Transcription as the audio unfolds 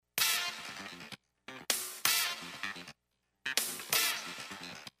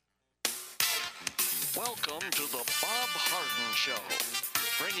Welcome to the Bob Harden Show,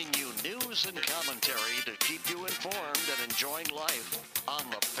 bringing you news and commentary to keep you informed and enjoying life on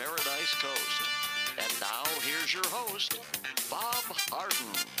the Paradise Coast. And now, here's your host, Bob Harden.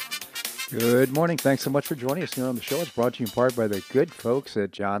 Good morning. Thanks so much for joining us here on the show. It's brought to you in part by the good folks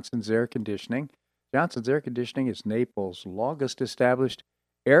at Johnson's Air Conditioning. Johnson's Air Conditioning is Naples' longest established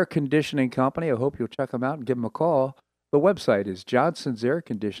air conditioning company. I hope you'll check them out and give them a call. The website is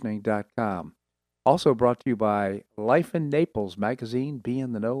johnsonsairconditioning.com. Also brought to you by Life in Naples magazine. Be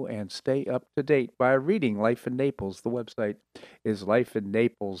in the know and stay up to date by reading Life in Naples. The website is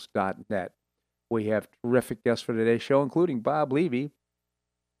lifeinnaples.net. We have terrific guests for today's show, including Bob Levy.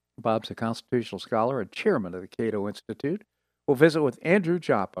 Bob's a constitutional scholar and chairman of the Cato Institute. We'll visit with Andrew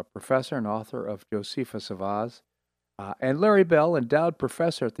Joppa, professor and author of Josephus of Oz, and Larry Bell, endowed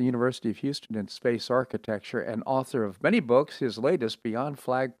professor at the University of Houston in space architecture and author of many books, his latest, Beyond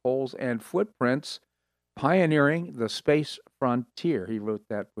Flagpoles and Footprints, Pioneering the Space Frontier. He wrote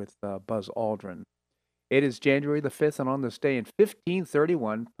that with Buzz Aldrin. It is January the 5th, and on this day in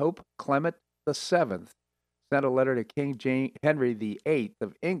 1531, Pope Clement VII sent a letter to King Henry VIII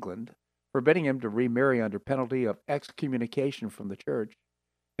of England, forbidding him to remarry under penalty of excommunication from the church.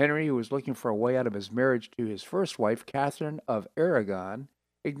 Henry, who was looking for a way out of his marriage to his first wife, Catherine of Aragon,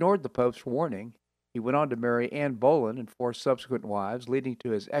 ignored the Pope's warning. He went on to marry Anne Boleyn and 4 subsequent wives, leading to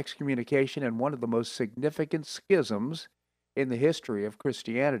his excommunication and one of the most significant schisms in the history of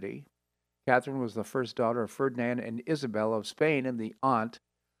Christianity. Catherine was the first daughter of Ferdinand and Isabella of Spain and the aunt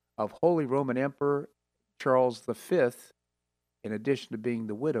of Holy Roman Emperor Charles V, in addition to being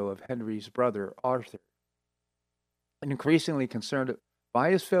the widow of Henry's brother Arthur. And increasingly concerned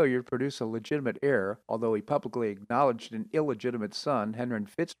by his failure to produce a legitimate heir, although he publicly acknowledged an illegitimate son, Henry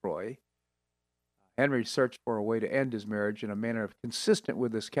Fitzroy, Henry searched for a way to end his marriage in a manner consistent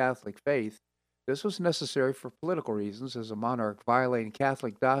with his Catholic faith. This was necessary for political reasons, as a monarch violating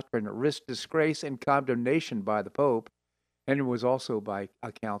Catholic doctrine risked disgrace and condemnation by the Pope. Henry was also, by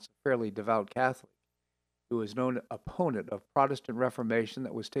accounts, a fairly devout Catholic, who was known opponent of Protestant Reformation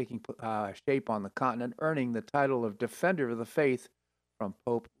that was taking shape on the continent, earning the title of Defender of the Faith from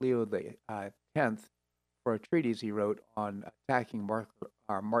Pope Leo X for a treatise he wrote on attacking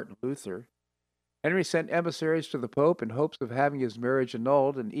Martin Luther. Henry sent emissaries to the Pope in hopes of having his marriage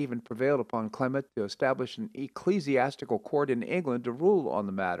annulled, and even prevailed upon Clement to establish an ecclesiastical court in England to rule on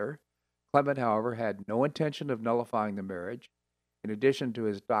the matter. Clement, however, had no intention of nullifying the marriage. In addition to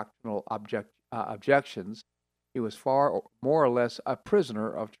his doctrinal objections, he was far more or less a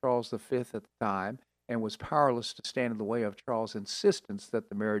prisoner of Charles V at the time, and was powerless to stand in the way of Charles' insistence that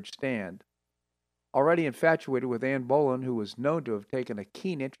the marriage stand. Already infatuated with Anne Boleyn, who was known to have taken a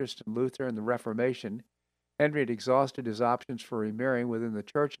keen interest in Luther and the Reformation, Henry had exhausted his options for remarrying within the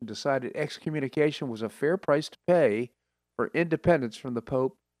church and decided excommunication was a fair price to pay for independence from the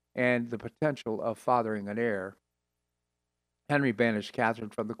Pope and the potential of fathering an heir. Henry banished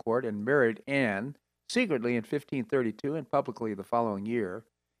Catherine from the court and married Anne secretly in 1532 and publicly the following year.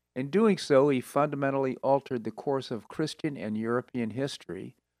 In doing so, he fundamentally altered the course of Christian and European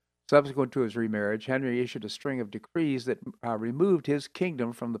history. Subsequent to his remarriage, Henry issued a string of decrees that removed his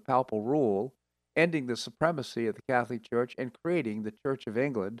kingdom from the papal rule, ending the supremacy of the Catholic Church and creating the Church of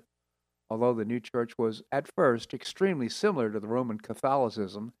England. Although the new church was at first extremely similar to the Roman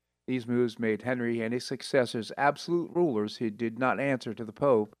Catholicism, these moves made Henry and his successors absolute rulers who did not answer to the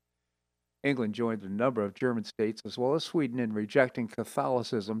Pope. England joined a number of German states as well as Sweden in rejecting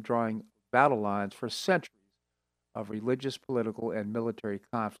Catholicism, drawing battle lines for centuries of religious, political, and military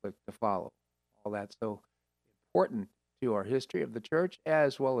conflict to follow. All that's so important to our history of the church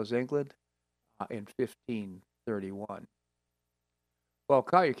as well as England in 1531. Well,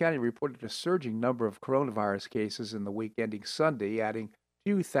 Collier County reported a surging number of coronavirus cases in the week ending Sunday, adding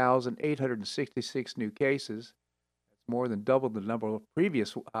 2,866 new cases. That's more than double the number of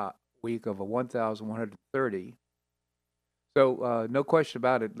previous week of 1,130. So no question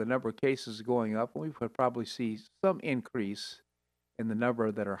about it, the number of cases is going up, and we could probably see some increase in the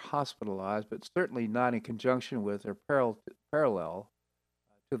number that are hospitalized, but certainly not in conjunction with or parallel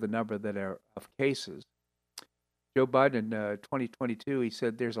to the number that are of cases. Joe Biden in 2022, he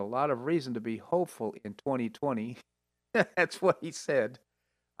said there's a lot of reason to be hopeful in 2020. That's what he said.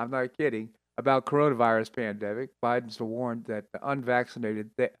 I'm not kidding. About coronavirus pandemic, Biden's warned that the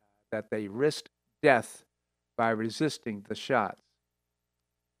unvaccinated that they risked death by resisting the shots.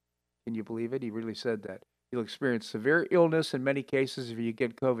 Can you believe it? He really said that. You'll experience severe illness in many cases if you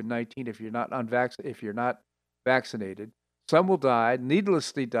get COVID-19 if you're not vaccinated. Some will die,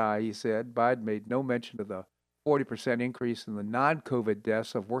 needlessly die, he said. Biden made no mention of the 40% increase in the non-COVID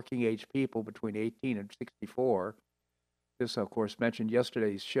deaths of working age people between 18 and 64. This, of course, mentioned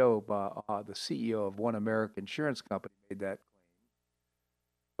yesterday's show by the CEO of One American Insurance Company made that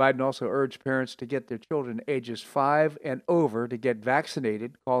claim. Biden also urged parents to get their children ages 5 and over to get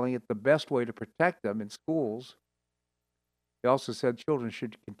vaccinated, calling it the best way to protect them in schools. He also said children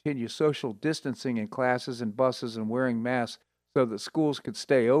should continue social distancing in classes and buses and wearing masks so that schools could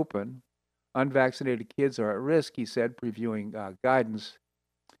stay open. Unvaccinated kids are at risk, he said, previewing guidance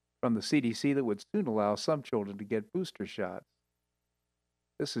from the CDC that would soon allow some children to get booster shots.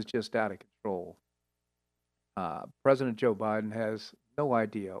 This is just out of control. President Joe Biden has no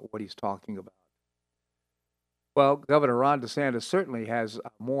idea what he's talking about. Well, Governor Ron DeSantis certainly has a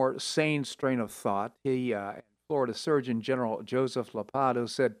more sane strain of thought. He and Florida Surgeon General Joseph Lombardo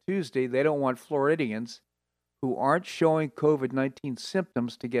said Tuesday they don't want Floridians who aren't showing COVID-19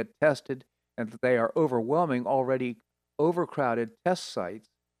 symptoms to get tested and that they are overwhelming already overcrowded test sites.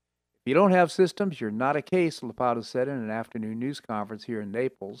 If you don't have symptoms, you're not a case, Lombardo said in an afternoon news conference here in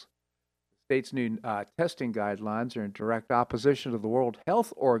Naples. The state's new testing guidelines are in direct opposition to the World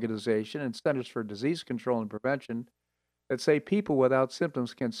Health Organization and Centers for Disease Control and Prevention that say people without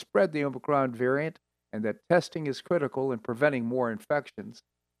symptoms can spread the Omicron variant and that testing is critical in preventing more infections.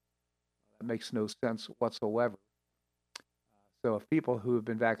 That makes no sense whatsoever. So if people who have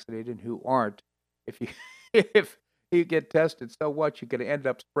been vaccinated and who aren't, if you if you get tested, so what? You're going to end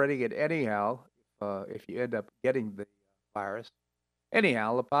up spreading it anyhow if you end up getting the virus.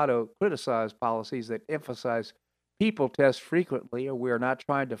 Anyhow, Lombardo criticized policies that emphasize people test frequently, or we are not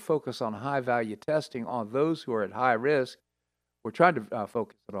trying to focus on high-value testing on those who are at high risk. We're trying to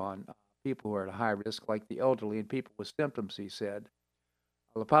focus it on people who are at high risk, like the elderly and people with symptoms, he said.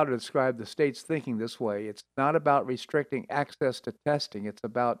 Lombardo described the state's thinking this way. It's not about restricting access to testing. It's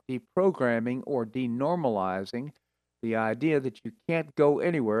about deprogramming or denormalizing the idea that you can't go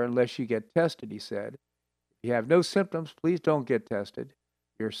anywhere unless you get tested, he said. If you have no symptoms, please don't get tested.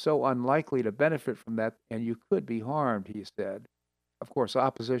 You're so unlikely to benefit from that, and you could be harmed, he said. Of course,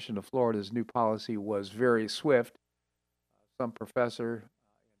 opposition to Florida's new policy was very swift. Some professor in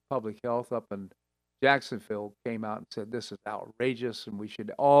public health up in Jacksonville came out and said this is outrageous and we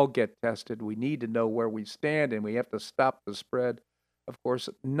should all get tested. We need to know where we stand and we have to stop the spread. Of course,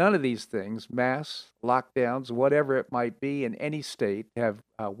 none of these things, masks, lockdowns, whatever it might be in any state, have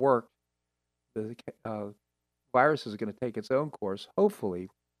worked. The virus is going to take its own course. Hopefully,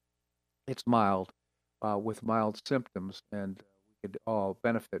 it's mild, with mild symptoms, and we could all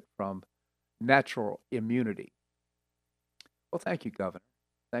benefit from natural immunity. Well, thank you, Governor.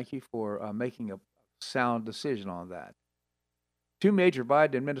 Thank you for making a sound decision on that. Two major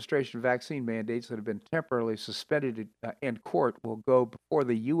Biden administration vaccine mandates that have been temporarily suspended in court will go before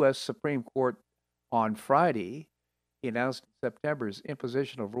the U.S. Supreme Court on Friday. He announced in September his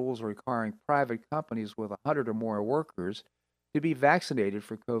imposition of rules requiring private companies with 100 or more workers to be vaccinated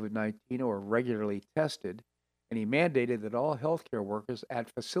for COVID-19 or regularly tested, and he mandated that all healthcare workers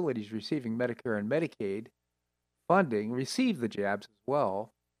at facilities receiving Medicare and Medicaid funding receive the jabs as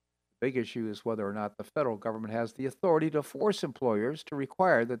well. The big issue is whether or not the federal government has the authority to force employers to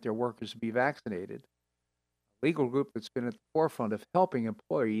require that their workers be vaccinated. A legal group that's been at the forefront of helping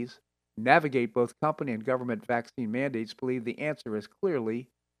employees navigate both company and government vaccine mandates believe the answer is clearly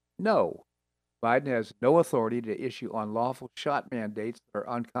no. Biden has no authority to issue unlawful shot mandates that are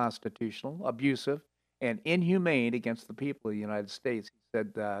unconstitutional, abusive, and inhumane against the people of the United States, he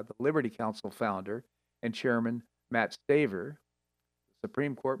said the Liberty Council founder and chairman Matt Staver. The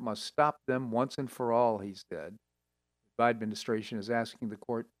Supreme Court must stop them once and for all, he said. The Biden administration is asking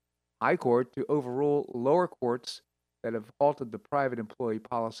the High Court to overrule lower courts that have halted the private employee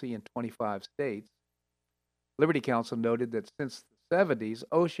policy in 25 states. Liberty Counsel noted that since the 70s,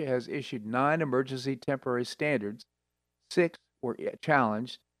 OSHA has issued 9 emergency temporary standards. 6 were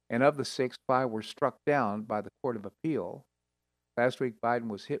challenged, and of the 6, 5 were struck down by the Court of Appeal. Last week, Biden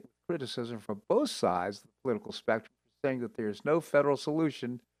was hit with criticism from both sides of the political spectrum for saying that there is no federal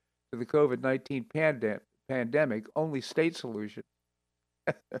solution to the COVID-19 pandemic, only state solutions.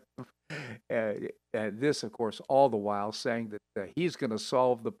 This, of course, all the while saying that he's going to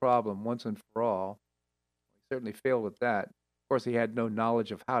solve the problem once and for all. He certainly failed at that. Of course, he had no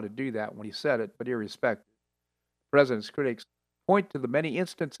knowledge of how to do that when he said it, but irrespective. The president's critics point to the many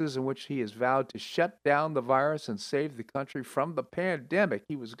instances in which he has vowed to shut down the virus and save the country from the pandemic.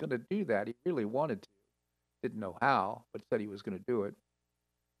 He was going to do that. He really wanted to. Didn't know how, but said he was going to do it.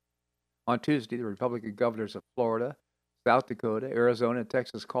 On Tuesday, the Republican governors of Florida, South Dakota, Arizona, and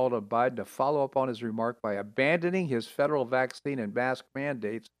Texas called on Biden to follow up on his remark by abandoning his federal vaccine and mask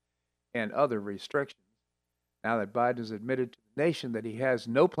mandates and other restrictions. Now that Biden has admitted to the nation that he has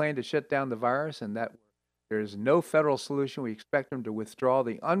no plan to shut down the virus and that there is no federal solution, we expect him to withdraw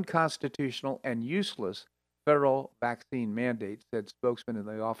the unconstitutional and useless federal vaccine mandate, said spokesman in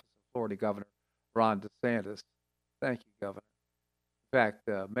the office of Florida Governor Ron DeSantis. Thank you, Governor. In fact,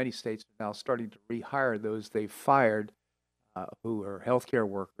 many states are now starting to rehire those they fired who are healthcare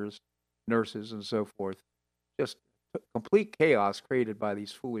workers, nurses, and so forth. Just complete chaos created by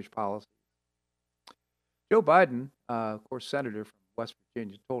these foolish policies. Joe Biden, of course, senator from West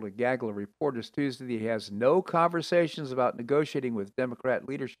Virginia, told a gaggle of reporters Tuesday that he has no conversations about negotiating with Democrat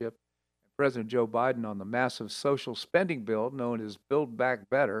leadership and President Joe Biden on the massive social spending bill known as Build Back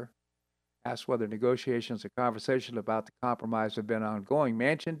Better. Asked whether negotiations or conversation about the compromise have been ongoing,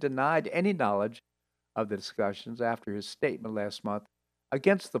 Manchin denied any knowledge of the discussions after his statement last month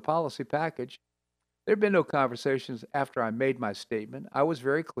against the policy package. There have been no conversations after I made my statement. I was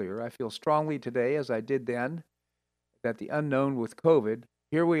very clear. I feel strongly today, as I did then, that the unknown with COVID,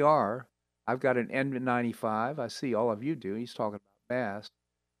 here we are. I've got an N95. I see all of you do. He's talking about masks,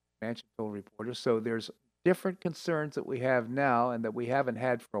 Manchin told reporters. So there's different concerns that we have now and that we haven't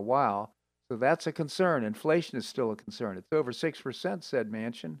had for a while. So that's a concern. Inflation is still a concern. It's over 6%, said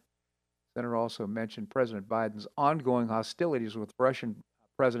Manchin. The senator also mentioned President Biden's ongoing hostilities with Russian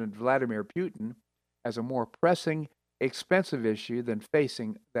President Vladimir Putin as a more pressing, expensive issue than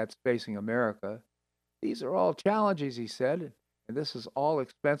that's facing America. These are all challenges, he said, and this is all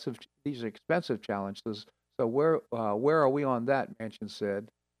expensive. These are expensive challenges. So where are we on that? Manchin said.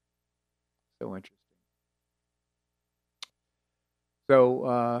 So interesting.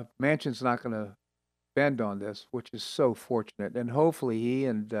 So Manchin's not going to bend on this, which is so fortunate, and hopefully he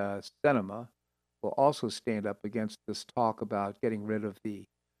and Sinema will also stand up against this talk about getting rid of the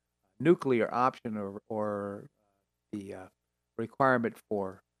nuclear option or the requirement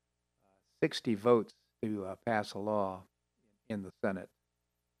for 60 votes to pass a law in the Senate.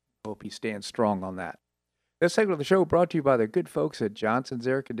 Hope he stands strong on that. This segment of the show brought to you by the good folks at Johnson's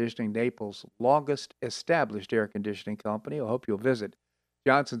Air Conditioning, Naples' longest established air conditioning company. I hope you'll visit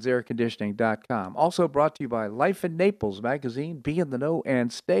johnsonsairconditioning.com. Also brought to you by Life in Naples magazine. Be in the know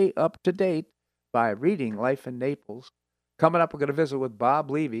and stay up to date by reading Life in Naples. Coming up, we're going to visit with Bob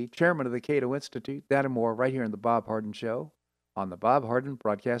Levy, chairman of the Cato Institute. That and more right here in The Bob Harden Show on the Bob Harden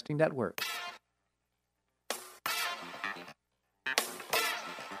Broadcasting Network.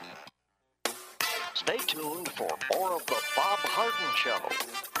 Stay tuned for more of The Bob Harden Show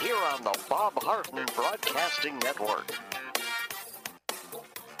here on the Bob Harden Broadcasting Network.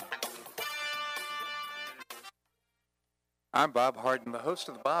 I'm Bob Harden, the host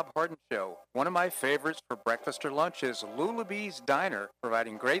of The Bob Harden Show. One of my favorites for breakfast or lunch is Lulabee's Diner,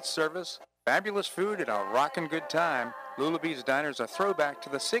 providing great service, fabulous food, and a rockin' good time. Lulabee's Diner is a throwback to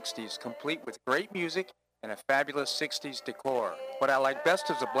the 60s, complete with great music and a fabulous 60s decor. What I like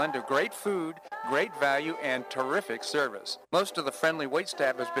best is a blend of great food, great value, and terrific service. Most of the friendly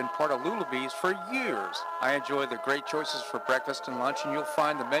waitstaff has been part of Lulabee's for years. I enjoy the great choices for breakfast and lunch, and you'll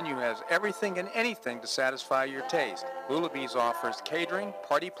find the menu has everything and anything to satisfy your taste. Lulabee's offers catering,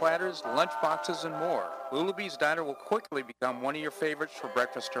 party platters, lunch boxes, and more. Lulabee's Diner will quickly become one of your favorites for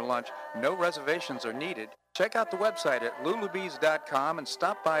breakfast or lunch. No reservations are needed. Check out the website at lulabees.com and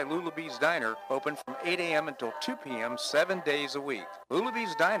stop by Lulabee's Diner, open from 8 a.m. until 2 p.m. 7 days a week.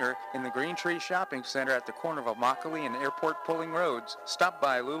 Lulabee's Diner in the Green Tree Shopping Center at the corner of Immokalee and Airport Pulling Roads. Stop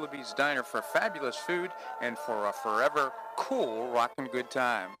by Lulabee's Diner for fabulous food and for a forever cool rockin' good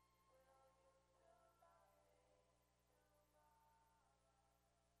time.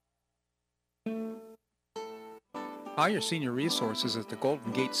 Higher Senior Resources at the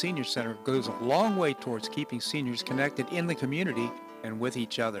Golden Gate Senior Center goes a long way towards keeping seniors connected in the community and with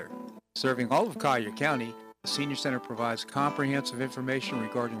each other. Serving all of Collier County, the Senior Center provides comprehensive information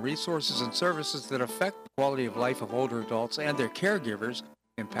regarding resources and services that affect the quality of life of older adults and their caregivers,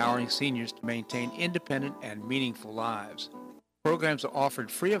 empowering seniors to maintain independent and meaningful lives. Programs are offered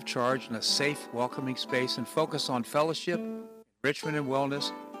free of charge in a safe, welcoming space and focus on fellowship, enrichment and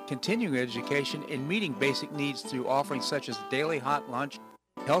wellness, continuing education, and meeting basic needs through offerings such as daily hot lunch,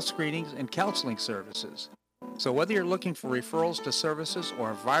 health screenings, and counseling services. So whether you're looking for referrals to services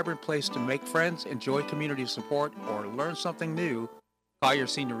or a vibrant place to make friends, enjoy community support, or learn something new, Collier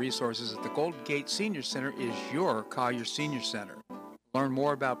Senior Resources at the Golden Gate Senior Center is your Collier Senior Center. To learn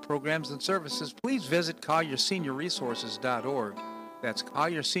more about programs and services, please visit collierseniorresources.org. That's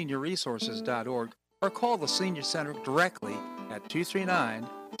collierseniorresources.org, or call the Senior Center directly at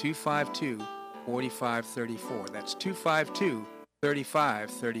 239-252-4534. That's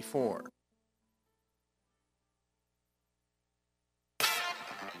 252-3534.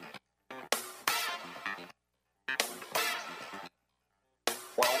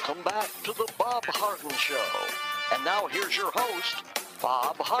 Welcome back to the Bob Harden Show. And now here's your host,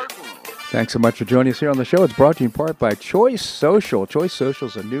 Bob Harden. Thanks so much for joining us here on the show. It's brought to you in part by Choice Social. Choice Social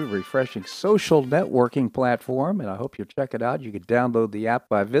is a new, refreshing social networking platform, and I hope you'll check it out. You can download the app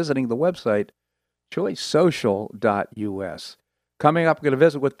by visiting the website, choicesocial.us. Coming up, we're going to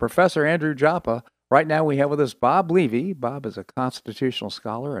visit with Professor Andrew Joppa. Right now we have with us Bob Levy. Bob is a constitutional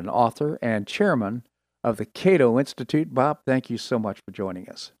scholar, an author, and chairman of the Cato Institute. Bob, thank you so much for joining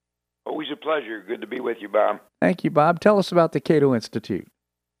us. Always a pleasure. Good to be with you, Bob. Thank you, Bob. Tell us about the Cato Institute.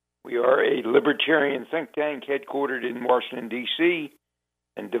 We are a libertarian think tank headquartered in Washington, D.C.,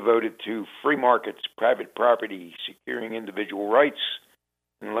 and devoted to free markets, private property, securing individual rights,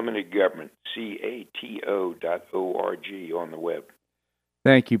 and limited government, cato.org on the web.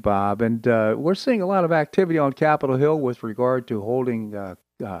 Thank you, Bob. And we're seeing a lot of activity on Capitol Hill with regard to holding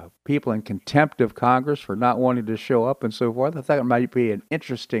people in contempt of Congress for not wanting to show up and so forth. I thought it might be an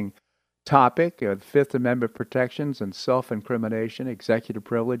interesting topic, the Fifth Amendment protections and self-incrimination, executive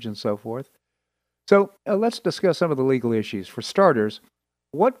privilege, and so forth. So let's discuss some of the legal issues. For starters,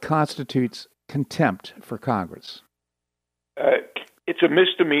 what constitutes contempt for Congress? It's a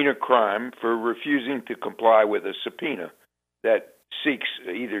misdemeanor crime for refusing to comply with a subpoena that seeks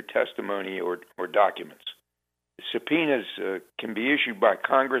either testimony or documents. Subpoenas can be issued by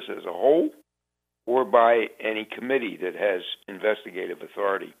Congress as a whole or by any committee that has investigative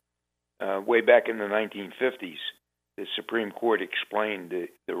authority. Way back in the 1950s, the Supreme Court explained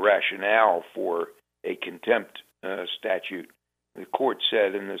the rationale for a contempt statute. The court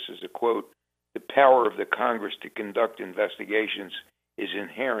said, and this is a quote, "The power of the Congress to conduct investigations is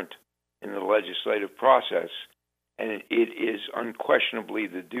inherent in the legislative process, and it is unquestionably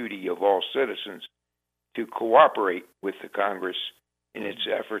the duty of all citizens to cooperate with the Congress in its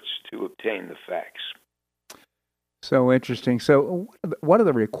efforts to obtain the facts." So interesting. So what are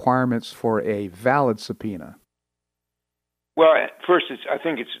the requirements for a valid subpoena? Well, first, I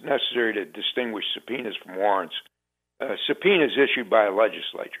think it's necessary to distinguish subpoenas from warrants. Subpoenas issued by a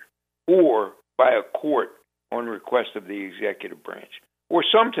legislature or by a court on request of the executive branch. Or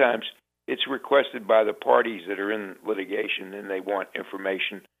sometimes it's requested by the parties that are in litigation and they want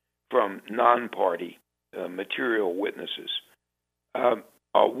information from non-party material witnesses. A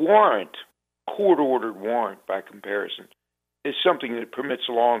warrant, court-ordered warrant by comparison, is something that permits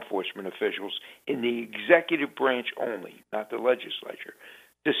law enforcement officials in the executive branch only, not the legislature,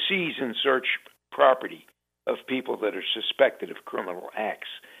 to seize and search property of people that are suspected of criminal acts.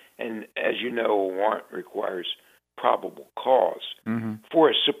 And as you know, a warrant requires probable cause. Mm-hmm. For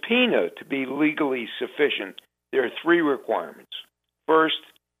a subpoena to be legally sufficient, there are three requirements. First,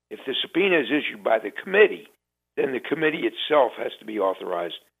 if the subpoena is issued by the committee, then the committee itself has to be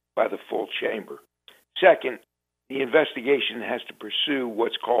authorized by the full chamber. Second, the investigation has to pursue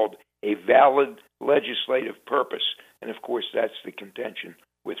what's called a valid legislative purpose. And of course, that's the contention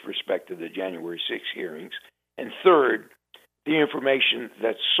with respect to the January 6 hearings. And third, the information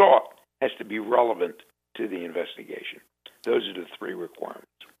that's sought has to be relevant to the investigation. Those are the three requirements.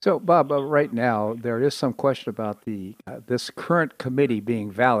 So, Bob, right now, there is some question about this current committee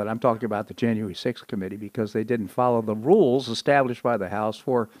being valid. I'm talking about the January 6th committee because they didn't follow the rules established by the House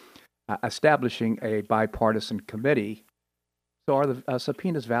for establishing a bipartisan committee. So are the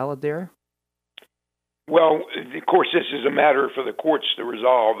subpoenas valid there? Well, of course, this is a matter for the courts to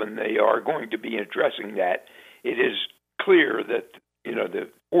resolve, and they are going to be addressing that. It is clear that,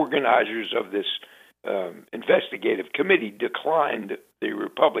 the organizers of this investigative committee declined the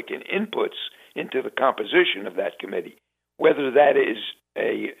Republican inputs into the composition of that committee. Whether that is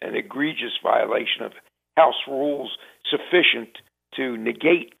an egregious violation of House rules sufficient to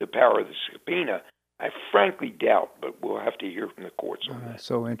negate the power of the subpoena, I frankly doubt, but we'll have to hear from the courts on that.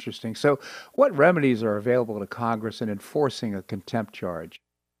 So interesting. So what remedies are available to Congress in enforcing a contempt charge?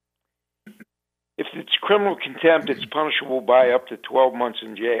 If it's criminal contempt, it's punishable by up to 12 months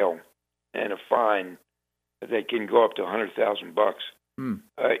in jail and a fine that can go up to $100,000.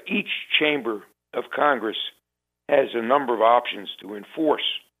 Each chamber of Congress has a number of options to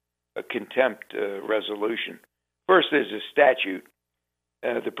enforce a contempt resolution. First, there's a statute.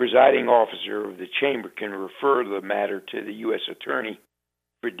 The presiding officer of the chamber can refer the matter to the U.S. Attorney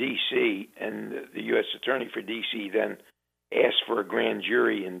for D.C., and the U.S. Attorney for D.C. then asks for a grand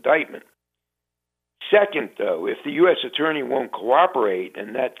jury indictment. Second, though, if the U.S. Attorney won't cooperate,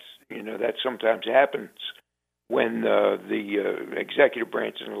 and that sometimes happens when the executive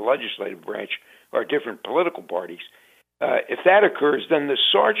branch and the legislative branch are different political parties, if that occurs, then the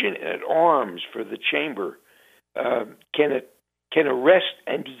sergeant at arms for the chamber can arrest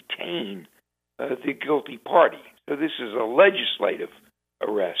and detain the guilty party. So this is a legislative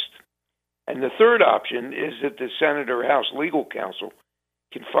arrest. And the third option is that the Senate or House legal counsel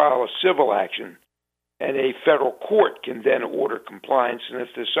can file a civil action, and a federal court can then order compliance, and if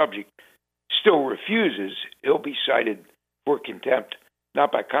the subject still refuses, he'll be cited for contempt,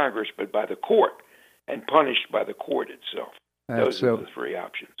 not by Congress, but by the court, and punished by the court itself. Those are the three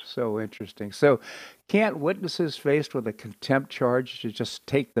options. So interesting. So can't witnesses faced with a contempt charge just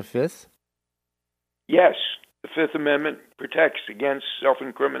take the fifth? Yes. The Fifth Amendment protects against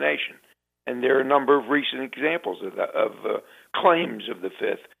self-incrimination. And there are a number of recent examples of claims of the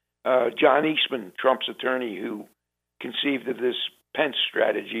Fifth. John Eastman, Trump's attorney, who conceived of this Pence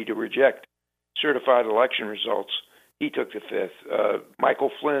strategy to reject certified election results, he took the Fifth.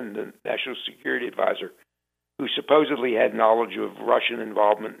 Michael Flynn, the National Security Advisor, who supposedly had knowledge of Russian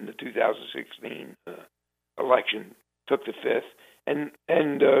involvement in the 2016 election, took the Fifth. And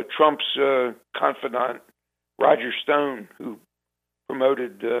Trump's confidant, Roger Stone, who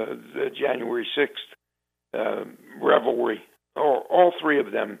promoted the January 6th revelry, all three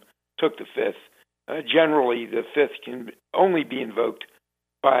of them took the Fifth. Generally, the Fifth can only be invoked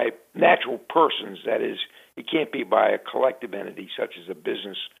by natural persons. That is, it can't be by a collective entity such as a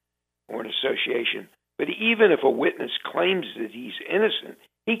business or an association. But even if a witness claims that he's innocent,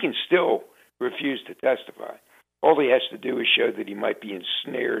 he can still refuse to testify. All he has to do is show that he might be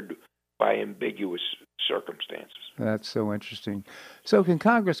ensnared by ambiguous circumstances. That's so interesting. So can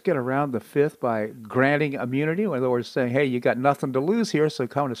Congress get around the Fifth by granting immunity? In other words, saying, hey, you got nothing to lose here, so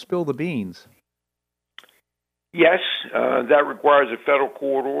come to spill the beans. Yes, that requires a federal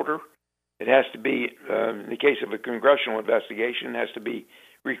court order. It has to be, in the case of a congressional investigation, it has to be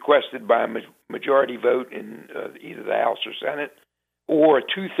requested by a majority vote in either the House or Senate, or a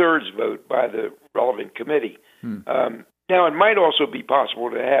two-thirds vote by the relevant committee. Now, it might also be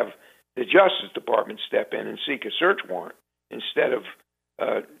possible to have the Justice Department step in and seek a search warrant instead of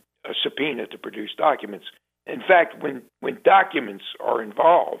a subpoena to produce documents. In fact, when documents are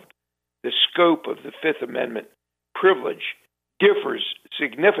involved, the scope of the Fifth Amendment privilege differs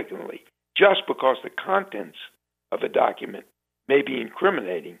significantly. Just because the contents of a document may be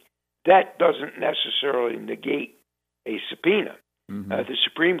incriminating, that doesn't necessarily negate a subpoena. The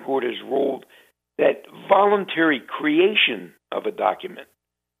Supreme Court has ruled that voluntary creation of a document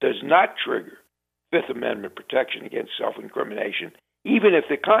does not trigger Fifth Amendment protection against self-incrimination, even if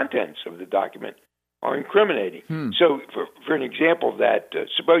the contents of the document are incriminating. So, for an example of that,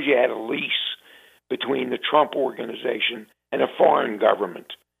 suppose you had a lease between the Trump organization and a foreign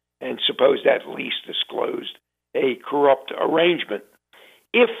government, and suppose that lease disclosed a corrupt arrangement.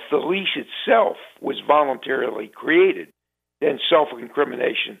 If the lease itself was voluntarily created, then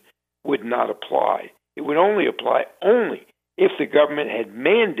self-incrimination would not apply. It would only apply if the government had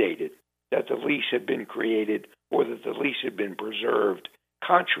mandated that the lease had been created or that the lease had been preserved,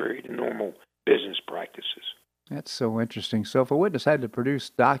 contrary to normal business practices. That's so interesting. So if a witness had to produce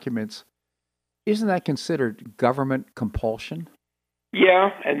documents, isn't that considered government compulsion?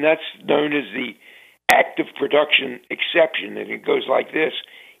 Yeah, and that's known as the active production exception, and it goes like this.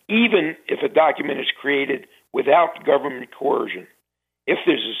 Even if a document is created without government coercion, if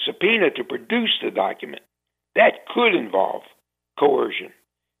there's a subpoena to produce the document, that could involve coercion.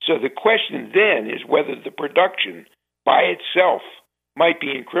 So the question then is whether the production by itself might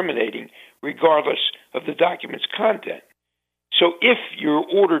be incriminating regardless of the document's content. So if you're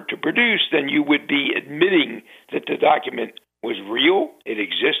ordered to produce, then you would be admitting that the document was real, it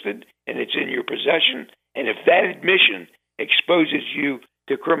existed, and it's in your possession. And if that admission exposes you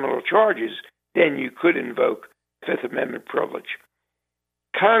to criminal charges, then you could invoke Fifth Amendment privilege.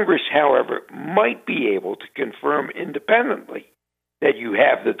 Congress, however, might be able to confirm independently that you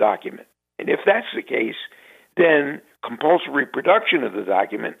have the document. And if that's the case, then compulsory production of the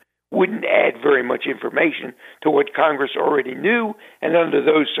document wouldn't add very much information to what Congress already knew, and under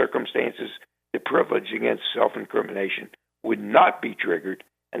those circumstances, the privilege against self-incrimination would not be triggered,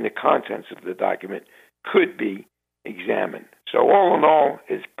 and the contents of the document could be examined. So all in all,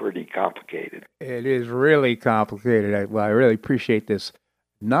 it's pretty complicated. It is really complicated. I really appreciate this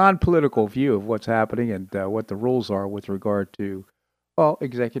non-political view of what's happening and what the rules are with regard to, well,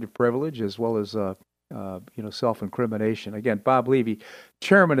 executive privilege as well as self-incrimination. Again, Bob Levy,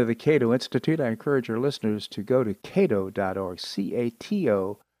 chairman of the Cato Institute. I encourage your listeners to go to cato.org,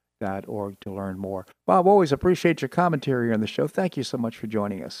 CATO.org, to learn more. Bob, always appreciate your commentary on the show. Thank you so much for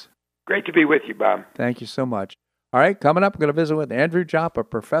joining us. Great to be with you, Bob. Thank you so much. All right, coming up, we're going to visit with Andrew Joppa,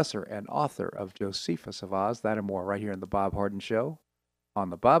 professor and author of Josephus of Oz. That and more right here in The Bob Harden Show on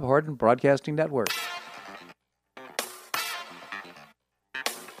the Bob Harden Broadcasting Network.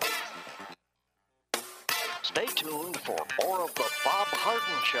 Stay tuned for more of the Bob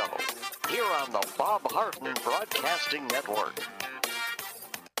Harden Show here on the Bob Harden Broadcasting Network.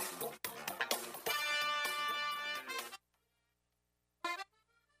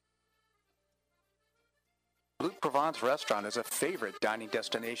 Blue Provence Restaurant is a favorite dining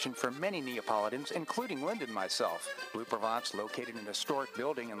destination for many Neapolitans, including Linda and myself. Blue Provence, located in a historic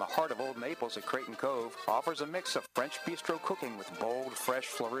building in the heart of Old Naples at Creighton Cove, offers a mix of French bistro cooking with bold, fresh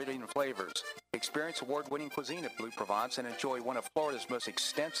Floridian flavors. Experience award-winning cuisine at Blue Provence and enjoy one of Florida's most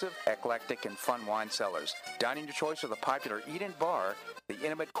extensive, eclectic, and fun wine cellars. Dining your choice of the popular Eat-In Bar, the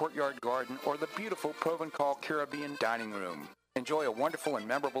intimate Courtyard Garden, or the beautiful Provencal Caribbean Dining Room. Enjoy a wonderful and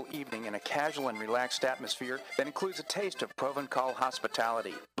memorable evening in a casual and relaxed atmosphere that includes a taste of Provencal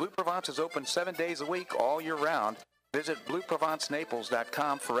hospitality. Blue Provence is open 7 days a week, all year round. Visit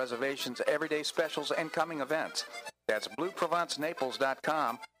BlueProvenceNaples.com for reservations, everyday specials, and coming events. That's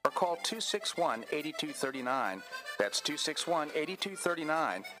BlueProvenceNaples.com or call 261-8239. That's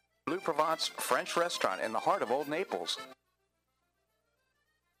 261-8239. Blue Provence French Restaurant in the heart of Old Naples.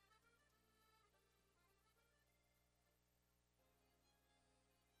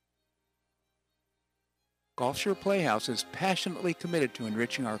 Gulf Shore Playhouse is passionately committed to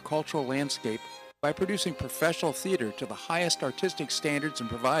enriching our cultural landscape by producing professional theater to the highest artistic standards and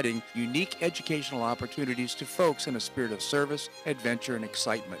providing unique educational opportunities to folks in a spirit of service, adventure, and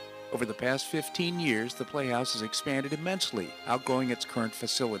excitement. Over the past 15 years, the Playhouse has expanded immensely, outgrowing its current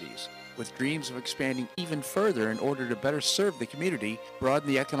facilities. With dreams of expanding even further in order to better serve the community, broaden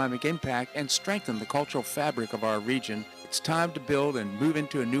the economic impact, and strengthen the cultural fabric of our region, it's time to build and move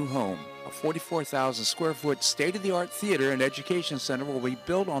into a new home. A 44,000 square foot state-of-the-art theater and education center will be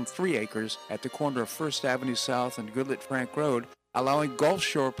built on 3 acres at the corner of First Avenue South and Goodlet Frank Road, allowing Gulf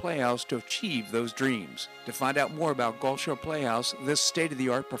Shore Playhouse to achieve those dreams. To find out more about Gulf Shore Playhouse, this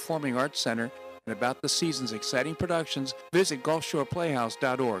state-of-the-art performing arts center, and about the season's exciting productions, visit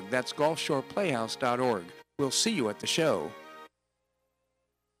GulfShorePlayhouse.org. That's GulfShorePlayhouse.org. We'll see you at the show.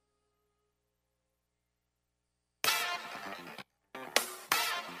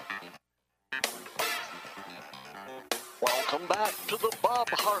 Welcome back to the Bob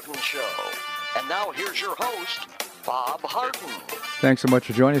Harden Show. And now here's your host, Bob Harden. Thanks so much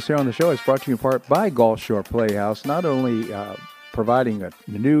for joining us here on the show. It's brought to you in part by Gulf Shore Playhouse, not only providing a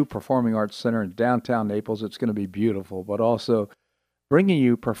new performing arts center in downtown Naples. It's going to be beautiful, but also bringing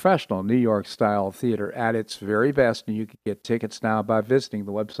you professional New York-style theater at its very best. And you can get tickets now by visiting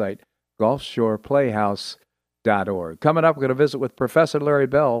the website GulfShorePlayhouse.org. Coming up, we're going to visit with Professor Larry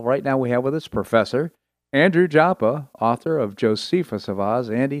Bell. Right now we have with us Professor Andrew Joppa, author of Josephus of Oz.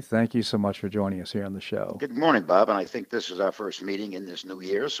 Andy, thank you so much for joining us here on the show. Good morning, Bob. And I think this is our first meeting in this new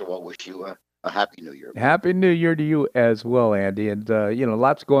year, so I'll wish you a happy new year. Happy New Year to you as well, Andy. And,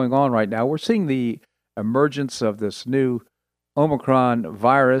 lots going on right now. We're seeing the emergence of this new Omicron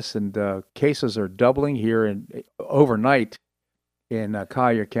virus, and cases are doubling here overnight in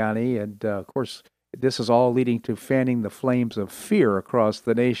Collier County. And, of course, this is all leading to fanning the flames of fear across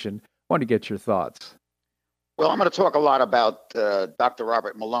the nation. I want to get your thoughts. Well, I'm going to talk a lot about Dr.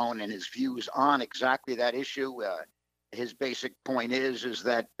 Robert Malone and his views on exactly that issue. His basic point is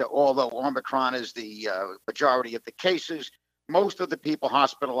that although Omicron is the majority of the cases, most of the people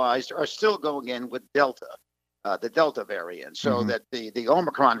hospitalized are still going in with Delta, the Delta variant. So that the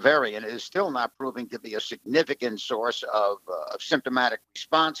Omicron variant is still not proving to be a significant source of symptomatic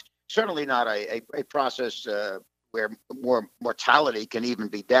response. Certainly not a process where more mortality can even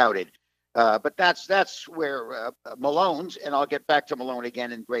be doubted. But that's where Malone's, and I'll get back to Malone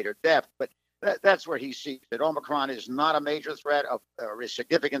again in greater depth, but that's where he sees that Omicron is not a major threat or a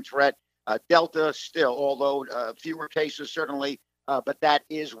significant threat. Delta still, although fewer cases certainly, but that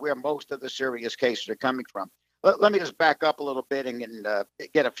is where most of the serious cases are coming from. Let me just back up a little bit and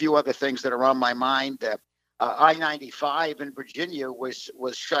get a few other things that are on my mind. I-95 in Virginia was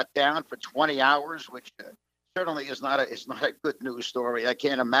shut down for 20 hours, which certainly is not a good news story. I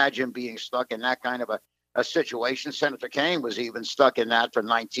can't imagine being stuck in that kind of a situation. Senator Kaine was even stuck in that for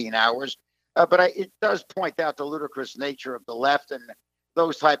 19 hours. But it does point out the ludicrous nature of the left, and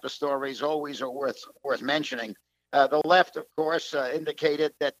those type of stories always are worth mentioning. The left, of course,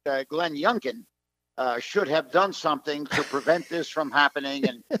 indicated that Glenn Youngkin should have done something to prevent this from happening,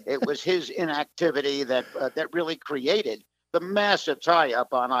 and it was his inactivity that really created the massive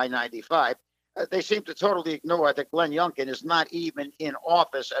tie-up on I-95. They seem to totally ignore that Glenn Youngkin is not even in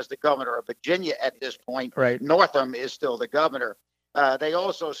office as the governor of Virginia at this point. Right. Northam is still the governor. They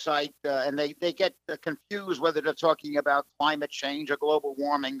also cite, and they get confused whether they're talking about climate change or global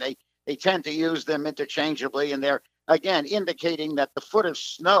warming. They tend to use them interchangeably, and they're, again, indicating that the foot of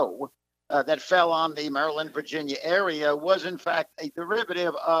snow that fell on the Maryland, Virginia area was in fact a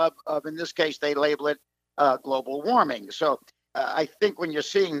derivative of in this case, they label it global warming. So I think when you're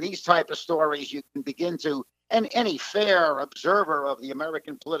seeing these type of stories, you can begin to, and any fair observer of the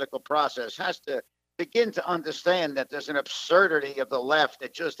American political process has to begin to understand that there's an absurdity of the left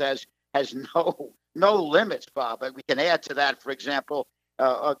that just has no limits, Bob. And we can add to that, for example,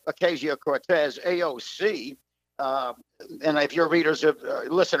 Ocasio-Cortez, AOC. And if your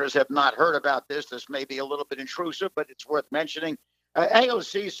listeners have not heard about this may be a little bit intrusive, but it's worth mentioning.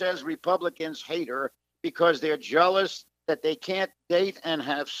 AOC says Republicans hate her because they're jealous that they can't date and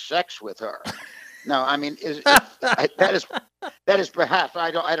have sex with her. No, I mean, that is perhaps, I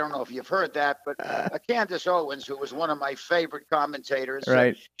don't know if you've heard that, but Candace Owens, who was one of my favorite commentators,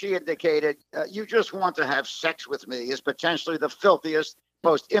 right. She indicated, you just want to have sex with me is potentially the filthiest,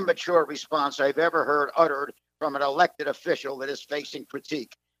 most immature response I've ever heard uttered from an elected official that is facing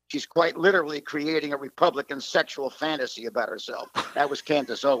critique. She's quite literally creating a Republican sexual fantasy about herself. That was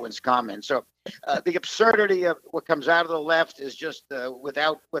Candace Owens' comment. So the absurdity of what comes out of the left is just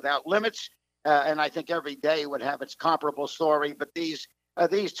without limits. And I think every day would have its comparable story. But these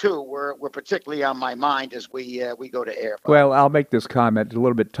two were particularly on my mind as we go to air. Well, I'll make this comment a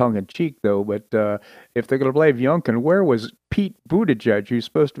little bit tongue-in-cheek, though. But if they're going to blame Youngkin, where was Pete Buttigieg, who's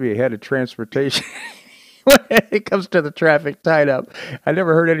supposed to be head of transportation? When it comes to the traffic tie-up, I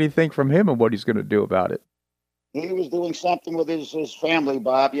never heard anything from him on what he's going to do about it. He was doing something with his family,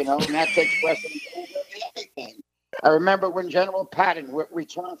 Bob, and that takes precedence over everything. I remember when General Patton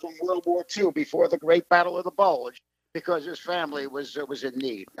returned from World War II before the Great Battle of the Bulge because his family was in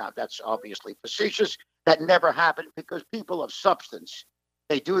need. Now, that's obviously facetious. That never happened because people of substance,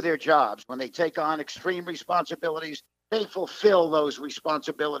 they do their jobs. When they take on extreme responsibilities, they fulfill those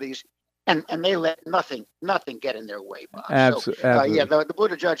responsibilities. And they let nothing get in their way, Bob. Absolutely. Yeah, the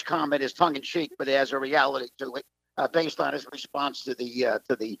Buttigieg comment is tongue-in-cheek, but it has a reality to it based on his response to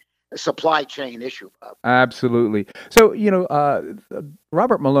the supply chain issue, Bob. Absolutely. So,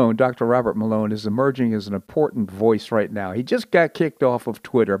 Robert Malone, Dr. Robert Malone, is emerging as an important voice right now. He just got kicked off of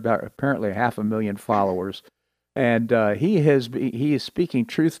Twitter, about apparently 500,000 followers, and he is speaking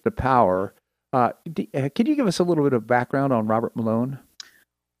truth to power. Can you give us a little bit of background on Robert Malone?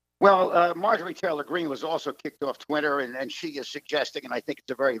 Well, Marjorie Taylor Greene was also kicked off Twitter, and she is suggesting, and I think it's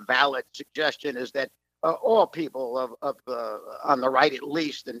a very valid suggestion, is that all people of on the right, at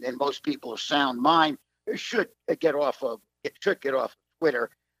least, and most people of sound mind, should get off of Twitter.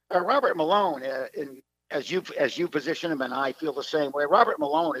 Robert Malone, as you position him, and I feel the same way. Robert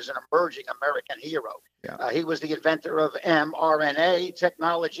Malone is an emerging American hero. Yeah. He was the inventor of mRNA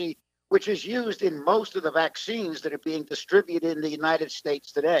technology, which is used in most of the vaccines that are being distributed in the United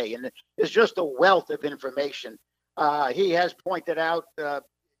States today. And there's just a wealth of information. He has pointed out,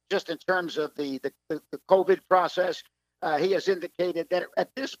 just in terms of the COVID process, he has indicated that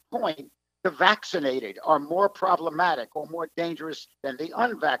at this point, the vaccinated are more problematic or more dangerous than the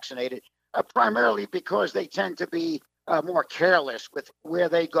unvaccinated, primarily because they tend to be more careless with where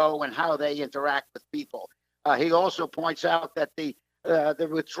they go and how they interact with people. He also points out that the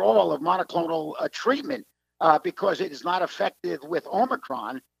withdrawal of monoclonal treatment because it is not effective with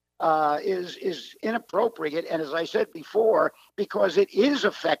Omicron is inappropriate. And as I said before, because it is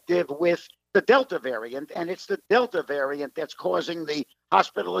effective with the Delta variant, and it's the Delta variant that's causing the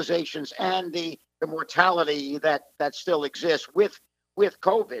hospitalizations and the mortality that still exists with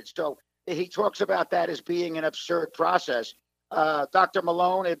COVID. So he talks about that as being an absurd process. Dr.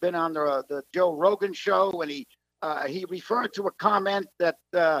 Malone had been on the Joe Rogan show, and he referred to a comment that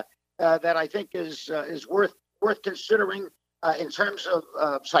I think is worth considering in terms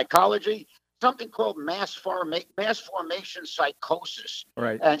of psychology, something called mass formation psychosis.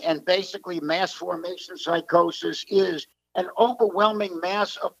 Right. And basically, mass formation psychosis is an overwhelming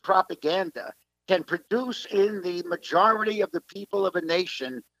mass of propaganda can produce in the majority of the people of a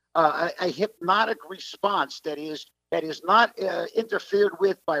nation a hypnotic response that is not interfered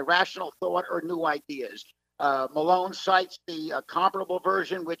with by rational thought or new ideas. Malone cites the comparable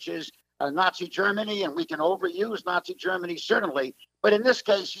version, which is Nazi Germany, and we can overuse Nazi Germany, certainly. But in this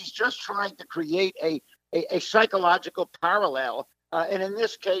case, he's just trying to create a psychological parallel. And in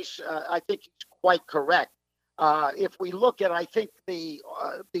this case, I think he's quite correct. If we look at, I think, the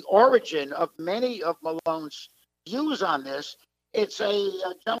origin of many of Malone's views on this, it's a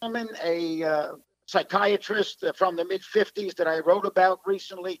gentleman, a psychiatrist from the mid-'50s that I wrote about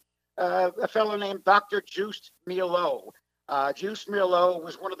recently, a fellow named Dr. Joost Meerloo. Joost Meerloo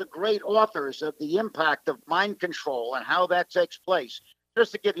was one of the great authors of the impact of mind control and how that takes place.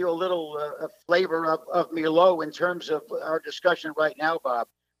 Just to give you a little flavor of Meerloo in terms of our discussion right now, Bob,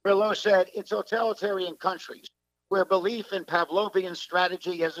 Rillo said, in totalitarian countries where belief in Pavlovian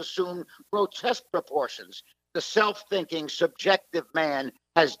strategy has assumed grotesque proportions, the self-thinking, subjective man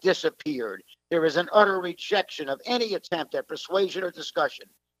has disappeared. There is an utter rejection of any attempt at persuasion or discussion.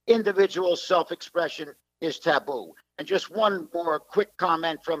 Individual self-expression is taboo. And just one more quick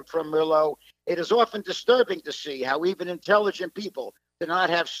comment from Rillo. It is often disturbing to see how even intelligent people do not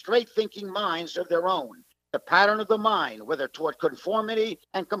have straight-thinking minds of their own. The pattern of the mind, whether toward conformity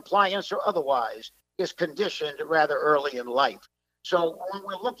and compliance or otherwise, is conditioned rather early in life. So when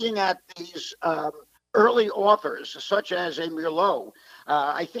we're looking at these early authors, such as a Rillo,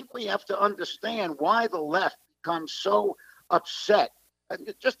 I think we have to understand why the left becomes so upset.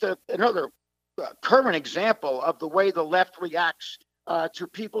 Just another current example of the way the left reacts to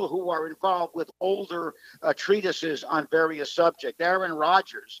people who are involved with older treatises on various subjects. Aaron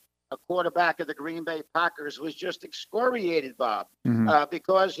Rodgers, a quarterback of the Green Bay Packers, was just excoriated, Bob,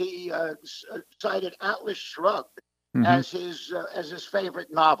 because he cited Atlas Shrugged as his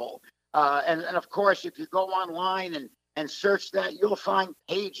favorite novel. And of course, if you go online and search that, you'll find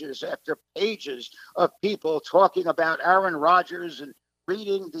pages after pages of people talking about Aaron Rodgers and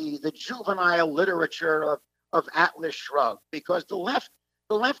reading the juvenile literature of Atlas Shrugged, because the left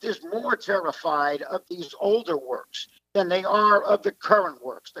is more terrified of these older works than they are of the current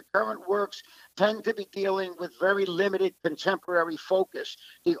works. The current works tend to be dealing with very limited contemporary focus.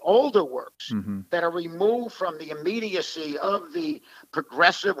 The older works that are removed from the immediacy of the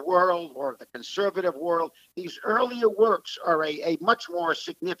progressive world or the conservative world, these earlier works are a much more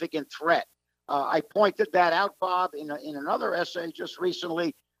significant threat. I pointed that out, Bob, in another essay just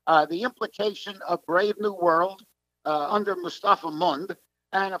recently, the implication of Brave New World under Mustafa Mund,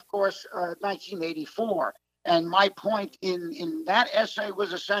 and of course, 1984. And my point in that essay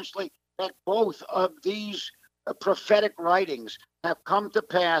was essentially that both of these prophetic writings have come to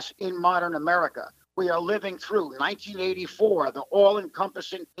pass in modern America. We are living through 1984, the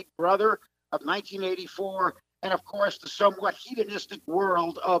all-encompassing Big Brother of 1984, and of course the somewhat hedonistic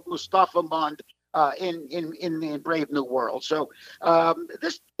world of Mustafa Mund in Brave New World. So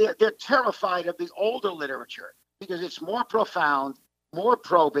they're terrified of the older literature because it's more profound, more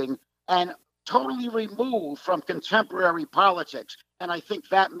probing, and totally removed from contemporary politics. And I think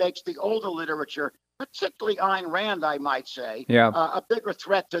that makes the older literature, particularly Ayn Rand, I might say, a bigger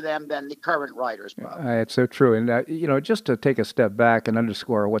threat to them than the current writers. It's so true. And, just to take a step back and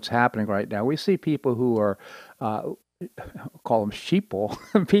underscore what's happening right now, we see people who are, call them sheeple,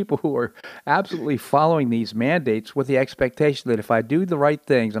 people who are absolutely following these mandates with the expectation that if I do the right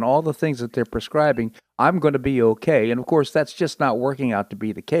things and all the things that they're prescribing, I'm going to be okay. And, of course, that's just not working out to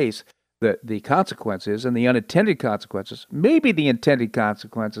be the case. The consequences and the unintended consequences, maybe the intended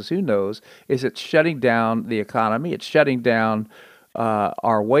consequences, who knows, is it's shutting down the economy, it's shutting down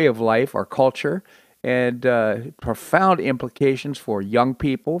our way of life, our culture, and profound implications for young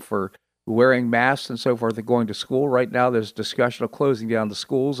people, for wearing masks and so forth and going to school. Right now there's discussion of closing down the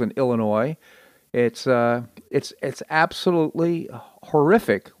schools in Illinois. It's absolutely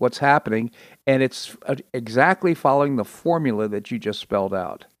horrific what's happening, and it's exactly following the formula that you just spelled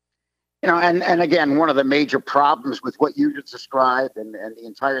out. And again, one of the major problems with what you just described and the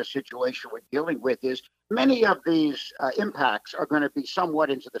entire situation we're dealing with is many of these impacts are going to be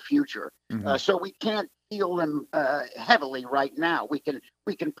somewhat into the future. So we can't feel them heavily right now. We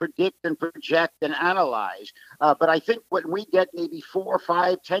can predict and project and analyze. But I think when we get maybe 4,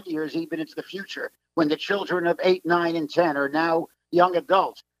 5, 10 years even into the future, when the children of 8, 9, and 10 are now young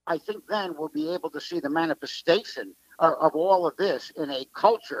adults, I think then we'll be able to see the manifestation of all of this in a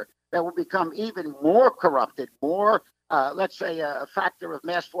culture that will become even more corrupted, more, let's say, a factor of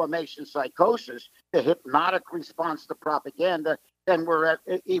mass formation psychosis, the hypnotic response to propaganda, than we're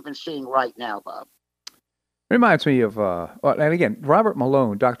even seeing right now, Bob. Reminds me of, and again, Robert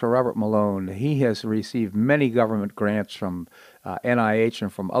Malone, Dr. Robert Malone, he has received many government grants from NIH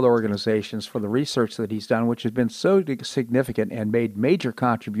and from other organizations for the research that he's done, which has been so significant and made major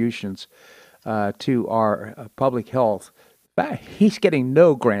contributions to our public health. He's getting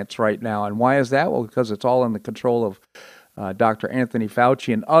no grants right now. And why is that? Well, because it's all in the control of Dr. Anthony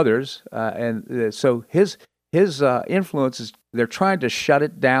Fauci and others. So his influence is, they're trying to shut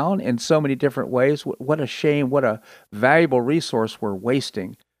it down in so many different ways. What a shame, what a valuable resource we're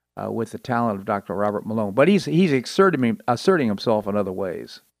wasting with the talent of Dr. Robert Malone. But he's asserting himself in other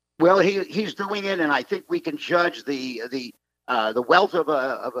ways. Well, he's doing it, and I think we can judge the wealth of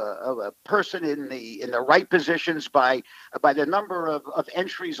a person in the right positions by the number of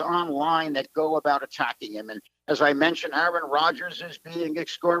entries online that go about attacking him. And as I mentioned, Aaron Rodgers is being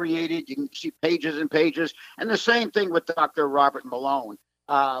excoriated. You can see pages and pages. And the same thing with Dr. Robert Malone.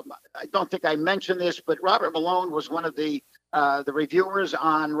 I don't think I mentioned this, but Robert Malone was one of the reviewers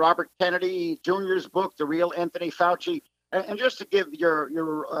on Robert Kennedy Jr.'s book, The Real Anthony Fauci. And just to give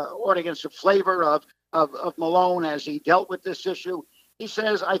your audience a flavor of Malone as he dealt with this issue, he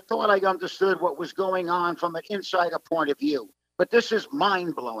says, "I thought I understood what was going on from an insider point of view, but this is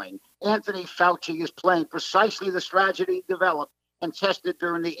mind-blowing. Anthony Fauci is playing precisely the strategy developed and tested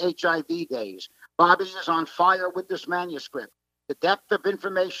during the HIV days. Bobby is on fire with this manuscript. The depth of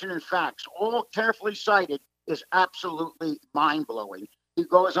information and facts, all carefully cited, is absolutely mind-blowing." He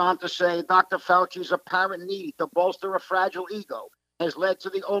goes on to say, Dr. Fauci's apparent need to bolster a fragile ego has led to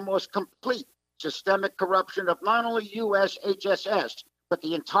the almost complete systemic corruption of not only U.S. HSS, but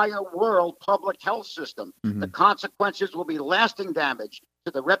the entire world public health system. The consequences will be lasting damage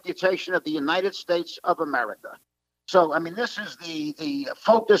to the reputation of the United States of America. So, I mean, this is the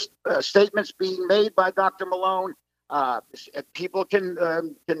focused statements being made by Dr. Malone. People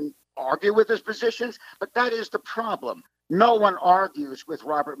can argue with his positions, but that is the problem. No one argues with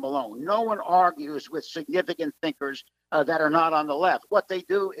Robert Malone. No one argues with significant thinkers that are not on the left. What they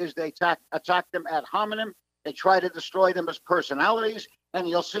do is they attack them ad hominem. They try to destroy them as personalities. And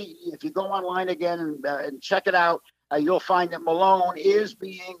you'll see, if you go online again and check it out, you'll find that Malone is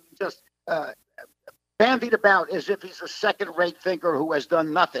being just bandied about as if he's a second-rate thinker who has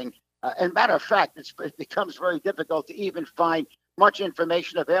done nothing. And matter of fact, it becomes very difficult to even find much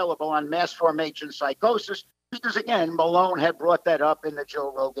information available on mass formation psychosis, because again, Malone had brought that up in the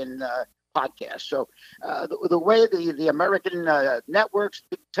Joe Rogan podcast. So the way the American networks,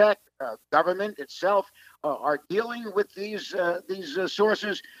 big tech, government itself are dealing with these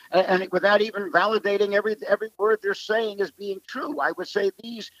sources, and without even validating every word they're saying as being true, I would say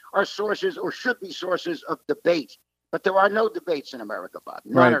these are sources, or should be sources, of debate. But there are no debates in America, Bob.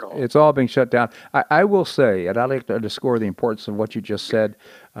 None at all. It's all being shut down. I will say, and I'd like to underscore the importance of what you just said.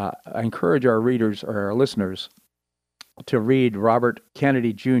 I encourage our readers or our listeners to read Robert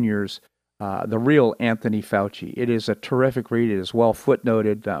Kennedy Jr.'s The Real Anthony Fauci. It is a terrific read. It is well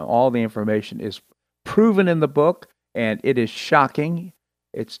footnoted. All the information is proven in the book, and it is shocking.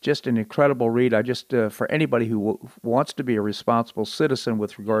 It's just an incredible read. I just, for anybody who wants to be a responsible citizen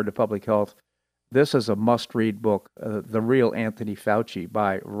with regard to public health, this is a must-read book, The Real Anthony Fauci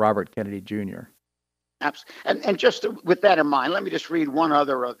by Robert Kennedy Jr. Absolutely. And just with that in mind, let me just read one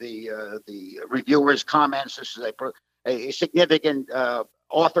other of the reviewers' comments. This is a significant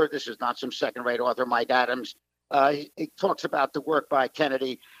author. This is not some second-rate author, Mike Adams. He talks about the work by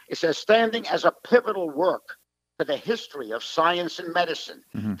Kennedy. It says, standing as a pivotal work for the history of science and medicine,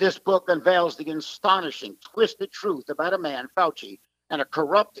 this book unveils the astonishing, twisted truth about a man, Fauci, and a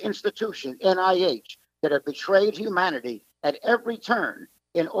corrupt institution, NIH, that have betrayed humanity at every turn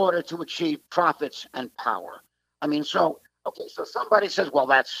in order to achieve profits and power. I mean, so somebody says, well,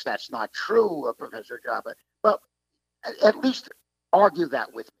 that's not true, Professor Jabba. But at least argue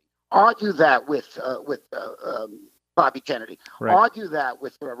that with me. Argue that with Bobby Kennedy. Right. Argue that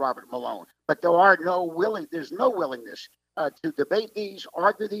with Robert Malone. But there's no willingness to debate these,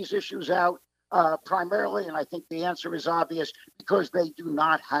 argue these issues out. Primarily, and I think the answer is obvious, because they do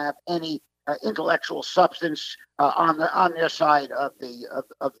not have any intellectual substance on their side of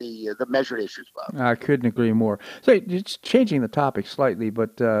the measured issues, Bob. I couldn't agree more. So, just changing the topic slightly,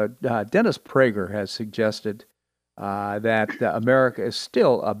 but Dennis Prager has suggested that America is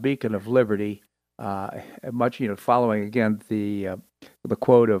still a beacon of liberty. Much, following again the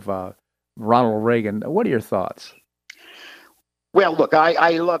quote of Ronald Reagan. What are your thoughts? Well, look, I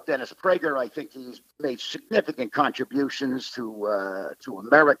love Dennis Prager. I think he's made significant contributions to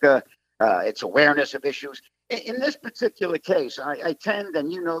America, its awareness of issues. In this particular case, I tend,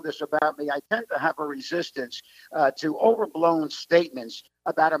 and you know this about me, I tend to have a resistance to overblown statements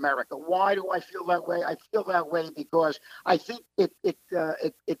about America. Why do I feel that way? I feel that way because I think it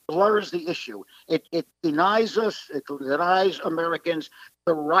blurs the issue. It denies Americans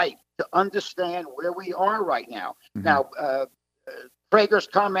the right to understand where we are right now. Now, Prager's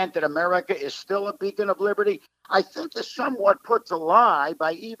comment that America is still a beacon of liberty, I think, is somewhat put to lie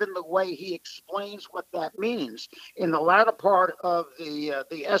by even the way he explains what that means. In the latter part of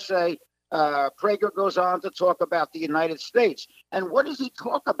the essay, Prager goes on to talk about the United States. And what does he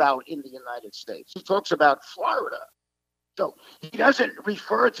talk about in the United States? He talks about Florida. So he doesn't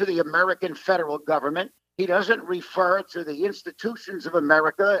refer to the American federal government. He doesn't refer to the institutions of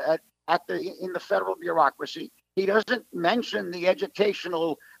America in the federal bureaucracy. He doesn't mention the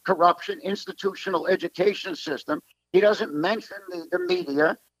educational corruption, institutional education system. He doesn't mention the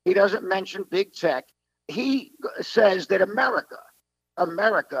media. He doesn't mention big tech. He says that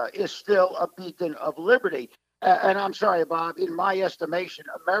America is still a beacon of liberty. And I'm sorry, Bob, in my estimation,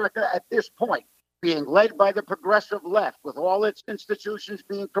 America at this point, being led by the progressive left with all its institutions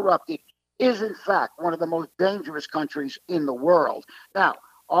being corrupted, is in fact one of the most dangerous countries in the world. Now,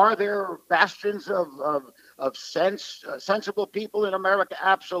 are there bastions of sensible people in America?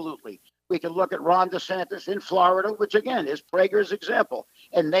 Absolutely. We can look at Ron DeSantis in Florida, which again is Prager's example,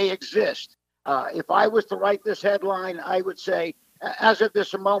 and they exist. If I was to write this headline, I would say, as of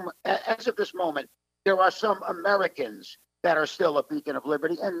this moment, there are some Americans that are still a beacon of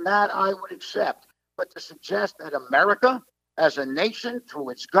liberty, and that I would accept. But to suggest that America, as a nation, through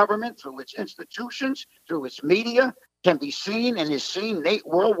its government, through its institutions, through its media, can be seen and is seen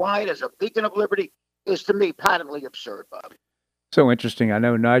worldwide as a beacon of liberty is, to me, patently absurd, Bob. So interesting. I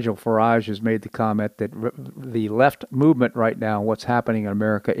know Nigel Farage has made the comment that the left movement right now, what's happening in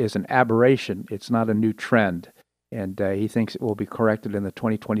America, is an aberration. It's not a new trend. And he thinks it will be corrected in the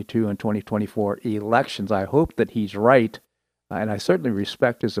 2022 and 2024 elections. I hope that he's right. And I certainly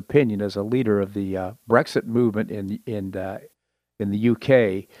respect his opinion as a leader of the Brexit movement in the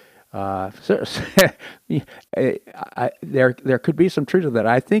UK. There could be some truth to that.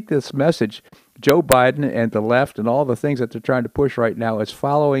 I think this message, Joe Biden and the left and all the things that they're trying to push right now, is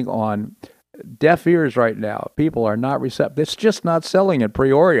following on deaf ears right now. People are not receptive. It's just not selling in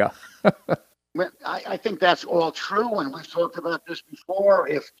Peoria. Well, I think that's all true, and we've talked about this before.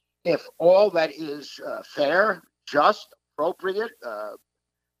 If all that is fair, just, appropriate,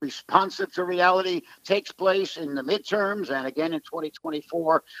 responsive to reality takes place in the midterms and again in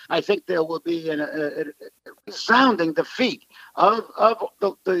 2024, I think there will be a resounding defeat of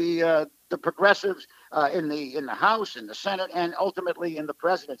the progressives in the House, in the Senate, and ultimately in the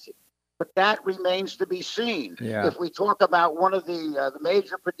presidency. But that remains to be seen. Yeah. If we talk about one of the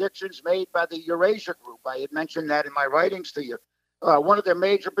major predictions made by the Eurasia Group, I had mentioned that in my writings to you. One of their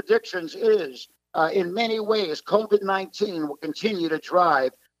major predictions is, in many ways, COVID-19 will continue to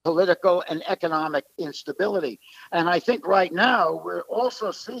drive political and economic instability. And I think right now we're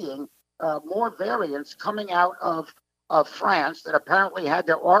also seeing more variants coming out of France that apparently had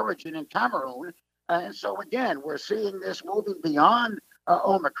their origin in Cameroon. And so, again, we're seeing this moving beyond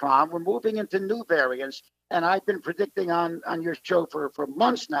Omicron. We're moving into new variants. And I've been predicting on your show for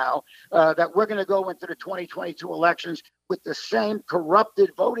months now that we're going to go into the 2022 elections with the same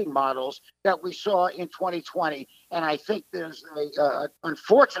corrupted voting models that we saw in 2020. And I think there's,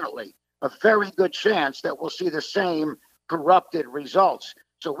 unfortunately, a very good chance that we'll see the same corrupted results.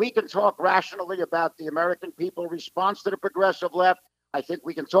 So we can talk rationally about the American people's response to the progressive left. I think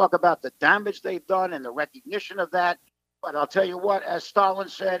we can talk about the damage they've done and the recognition of that. But I'll tell you what, as Stalin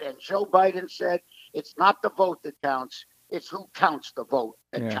said and Joe Biden said, it's not the vote that counts. It's who counts the vote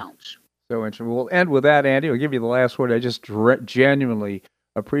that counts. So interesting. We'll end with that, Andy. I'll give you the last word. I just genuinely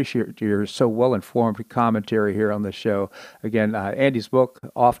appreciate your so well-informed commentary here on the show. Again, Andy's book,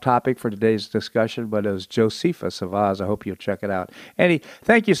 off topic for today's discussion, but it was Josephus of Oz. I hope you'll check it out. Andy,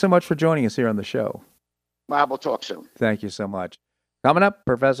 thank you so much for joining us here on the show. Bob, we'll talk soon. Thank you so much. Coming up,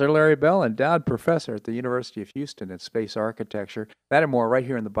 Professor Larry Bell, endowed professor at the University of Houston in space architecture. That and more right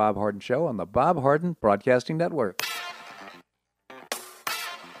here in the Bob Harden Show on the Bob Harden Broadcasting Network.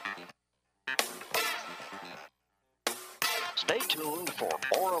 Stay tuned for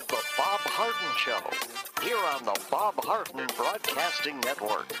more of the Bob Harden Show here on the Bob Harden Broadcasting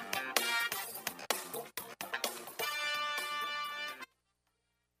Network.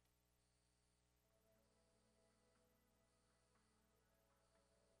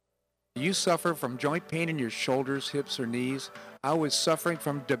 Do you suffer from joint pain in your shoulders, hips, or knees? I was suffering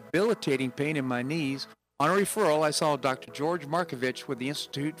from debilitating pain in my knees. On a referral, I saw Dr. George Markovich with the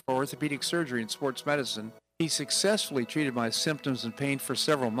Institute for Orthopedic Surgery and Sports Medicine. He successfully treated my symptoms and pain for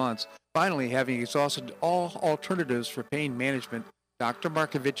several months. Finally, having exhausted all alternatives for pain management, Dr.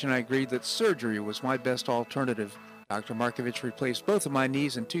 Markovich and I agreed that surgery was my best alternative. Dr. Markovich replaced both of my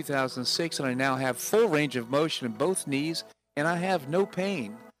knees in 2006, and I now have full range of motion in both knees, and I have no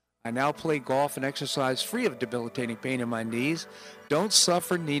pain. I now play golf and exercise free of debilitating pain in my knees. Don't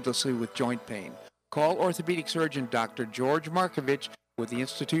suffer needlessly with joint pain. Call orthopedic surgeon Dr. George Markovich with the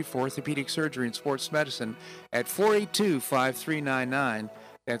Institute for Orthopedic Surgery and Sports Medicine at 482-5399.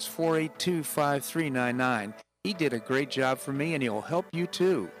 That's 482-5399. He did a great job for me, and he'll help you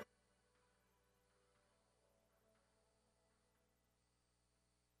too.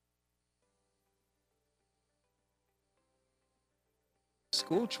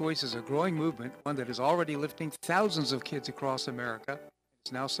 School choice is a growing movement, one that is already lifting thousands of kids across America.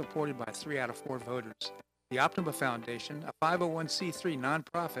 It's now supported by 3 out of 4 voters. The Optima Foundation, a 501c3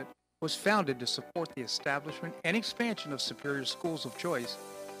 nonprofit, was founded to support the establishment and expansion of superior schools of choice.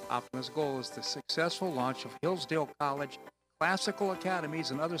 Optima's goal is the successful launch of Hillsdale College classical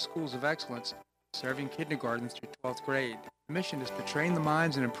academies and other schools of excellence, serving kindergarten through 12th grade. The mission is to train the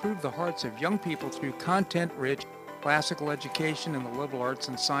minds and improve the hearts of young people through content-rich classical education in the liberal arts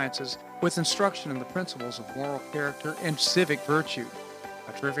and sciences with instruction in the principles of moral character and civic virtue.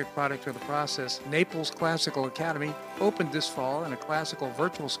 A terrific product of the process, Naples Classical Academy opened this fall, and a classical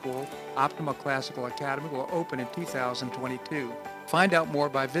virtual school, Optima Classical Academy, will open in 2022. Find out more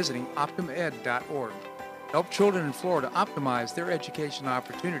by visiting optimaed.org. Help children in Florida optimize their education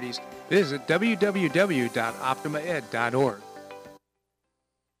opportunities. Visit www.optimaed.org.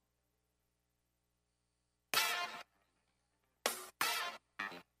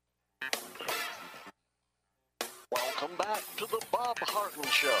 Welcome back to the Bob Harden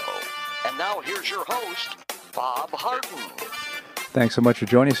Show. And now here's your host, Bob Harden. Thanks so much for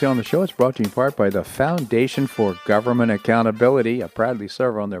joining us here on the show. It's brought to you in part by the Foundation for Government Accountability. I proudly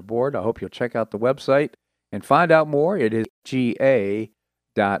serve on their board. I hope you'll check out the website and find out more. It is ga.org.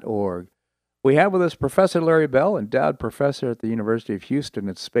 We have with us Professor Larry Bell, endowed professor at the University of Houston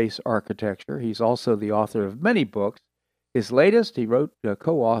in space architecture. He's also the author of many books. His latest, he wrote,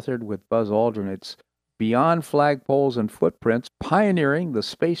 co-authored with Buzz Aldrin. It's Beyond Flagpoles and Footprints, Pioneering the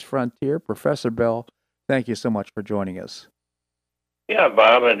Space Frontier. Professor Bell, thank you so much for joining us. Yeah,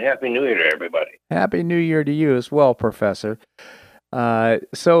 Bob, and Happy New Year to everybody. Happy New Year to you as well, Professor.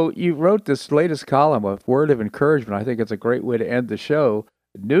 So you wrote this latest column, A Word of Encouragement. I think it's a great way to end the show.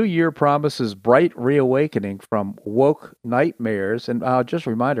 New Year promises bright reawakening from woke nightmares. And I'll just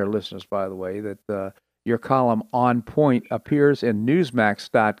remind our listeners, by the way, that your column On Point appears in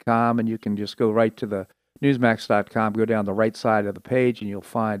Newsmax.com, and you can just go right to the Newsmax.com, go down the right side of the page, and you'll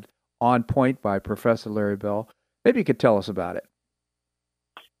find On Point by Professor Larry Bell. Maybe you could tell us about it.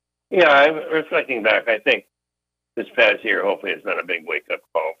 Yeah, I'm reflecting back. I think this past year, hopefully, has been a big wake-up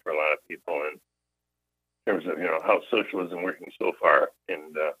call for a lot of people in terms of, how socialism working so far.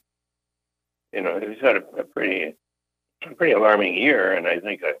 And, we've had a pretty alarming year, and I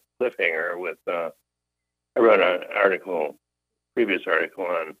think a cliffhanger with, I wrote an previous article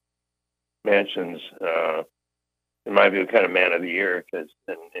on Manchin's, in my view, kind of man of the year, because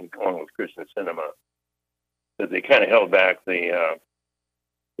in along with Christian Cinema, that they kind of held back the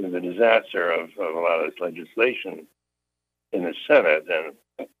disaster of a lot of this legislation in the Senate, and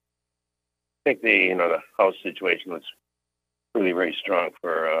I think the House situation was really very strong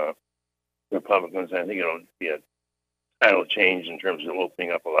for Republicans. I think it'll be a tidal change in terms of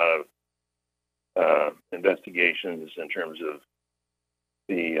opening up a lot of investigations in terms of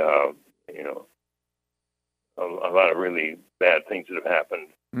the a lot of really bad things that have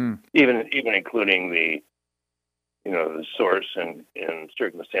happened, even including the source and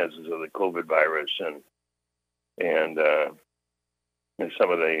circumstances of the COVID virus and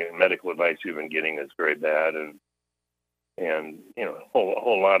some of the medical advice we've been getting is very bad, and a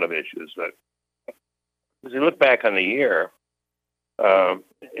whole lot of issues. But as we look back on the year,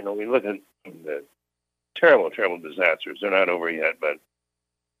 we look at the terrible disasters. They're not over yet, but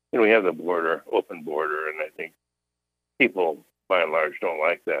we have the open border, and I think people by and large don't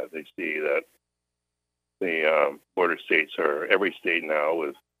like that. They see that the border states are every state now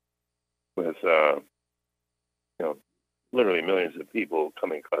with literally millions of people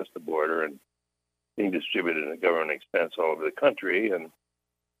coming across the border and being distributed at government expense all over the country. And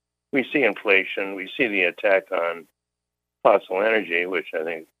we see inflation. We see the attack on fossil energy, which I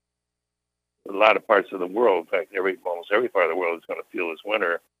think a lot of parts of the world, in fact, almost every part of the world is going to feel this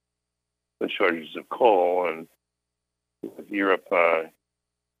winter with shortages of coal, and with Europe,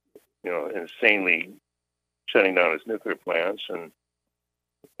 insanely shutting down its nuclear plants and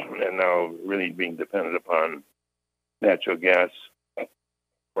now really being dependent upon natural gas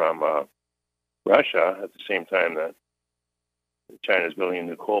from Russia at the same time that China's building a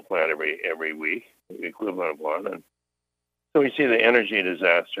new coal plant every week, the equivalent of one. And so we see the energy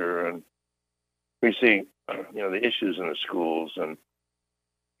disaster, and we see the issues in the schools and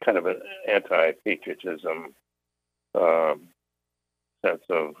kind of an anti-patriotism sense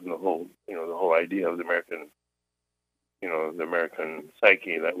of the whole idea of the American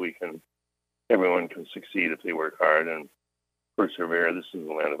psyche that everyone can succeed if they work hard and persevere. This is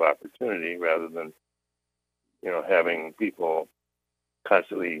a land of opportunity, rather than having people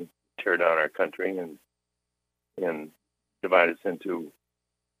constantly tear down our country and divide us into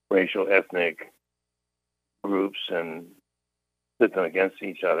racial, ethnic groups and pit them against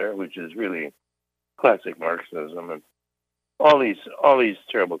each other, which is really classic Marxism. And all these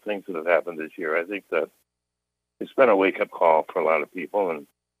terrible things that have happened this year, I think that it's been a wake-up call for a lot of people. And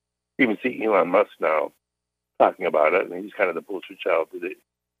you even see Elon Musk now talking about it, and he's kind of the poster child for the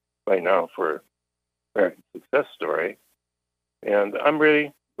right now for American success story, and I'm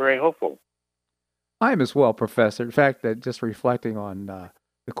really very hopeful. I am as well, Professor. In fact, just reflecting on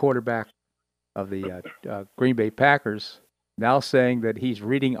the quarterback of the Green Bay Packers now saying that he's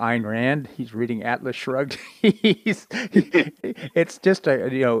reading Ayn Rand, he's reading Atlas Shrugged. It's just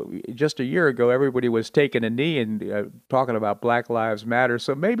just a year ago, everybody was taking a knee and talking about Black Lives Matter.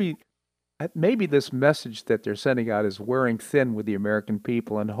 So maybe this message that they're sending out is wearing thin with the American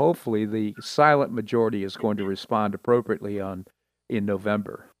people, and hopefully the silent majority is going to respond appropriately in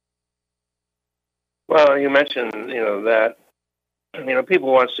November. Well, you mentioned that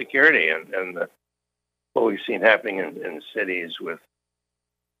people want security, and what we've seen happening in cities with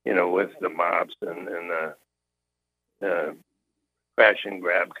the mobs and the crash and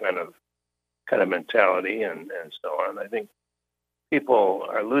grab kind of mentality and so on. I think people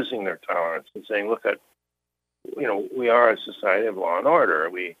are losing their tolerance and saying, look, we are a society of law and order.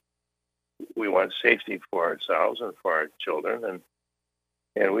 We want safety for ourselves and for our children,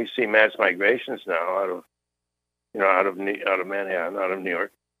 and we see mass migrations now out of Manhattan, out of New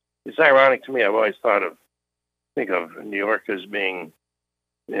York. It's ironic to me. I've always think of New York as being,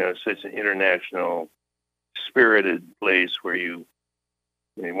 such an international, spirited place where you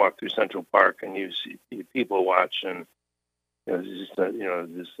walk through Central Park and you see people watch, and just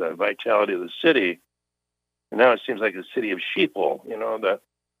this vitality of the city. And now it seems like a city of sheeple.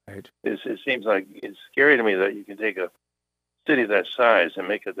 Right. It seems like it's scary to me that you can take a city that size and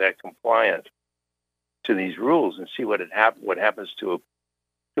make it that compliant to these rules and see what happens to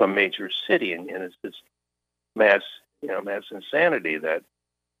a major city, and it's this mass insanity that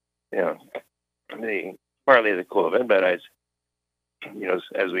partly the COVID, but as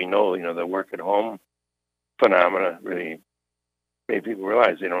we know, the work at home phenomena really made people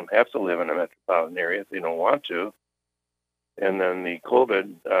realize they don't have to live in a metropolitan area if they don't want to, and then the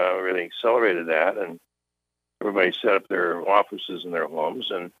COVID really accelerated that, and everybody set up their offices in their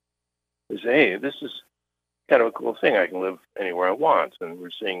homes and they say, hey, this is kind of a cool thing. I can live anywhere I want. And we're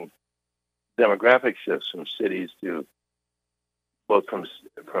seeing demographic shifts from cities to both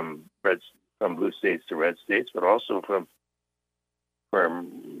from blue states to red states, but also from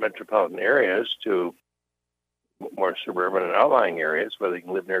metropolitan areas to more suburban and outlying areas where they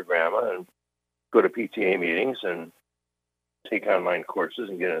can live near grandma and go to PTA meetings and take online courses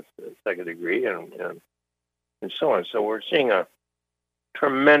and get a second degree and so on. So we're seeing a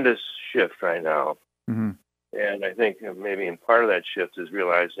tremendous shift right now. Mm-hmm. And I think maybe in part of that shift is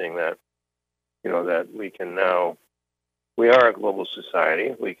realizing that, that we are a global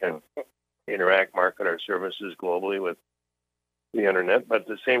society. We can interact, market our services globally with the internet, but at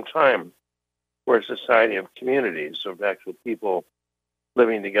the same time, we're a society of communities, of actual people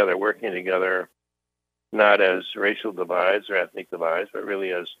living together, working together, not as racial divides or ethnic divides, but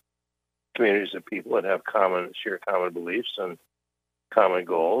really as communities of people that have share common beliefs and common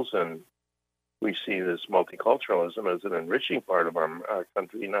goals. And we see this multiculturalism as an enriching part of our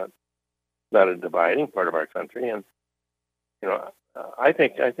country, not a dividing part of our country. And I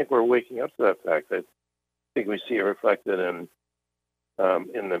think we're waking up to that fact. I think we see it reflected in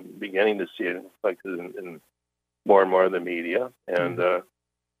the beginning to see it reflected in more and more of the media, and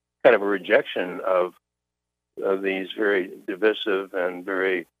kind of a rejection of these very divisive and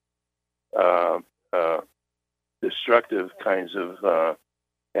very destructive kinds of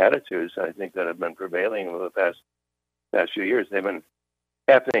attitudes, I think, that have been prevailing over the past few years. They've been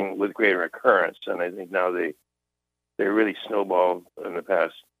happening with greater occurrence, and I think now they really snowballed in the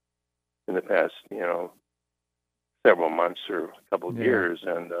past several months or a couple of years,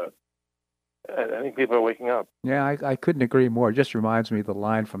 and I think people are waking up. Yeah, I couldn't agree more. It just reminds me of the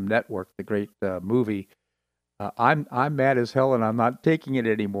line from Network, the great movie. I'm mad as hell, and I'm not taking it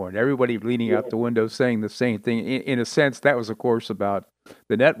anymore. And everybody leaning out the window saying the same thing. In a sense, that was, of course, about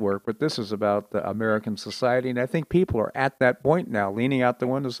the network, but this is about the American society. And I think people are at that point now, leaning out the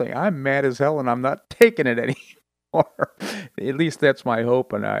window saying, I'm mad as hell, and I'm not taking it anymore. At least that's my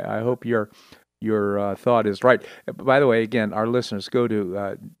hope, and I hope your thought is right. By the way, again, our listeners, go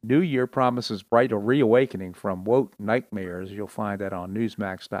to New Year Promises Bright, or Reawakening from Woke Nightmares. You'll find that on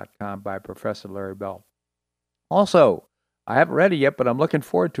Newsmax.com by Professor Larry Bell. Also, I haven't read it yet, but I'm looking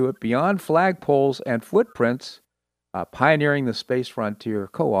forward to it. Beyond Flagpoles and Footprints, Pioneering the Space Frontier,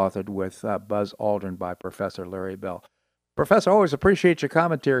 co-authored with Buzz Aldrin by Professor Larry Bell. Professor, always appreciate your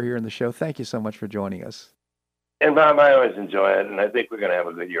commentary here in the show. Thank you so much for joining us. And Bob, I always enjoy it, and I think we're going to have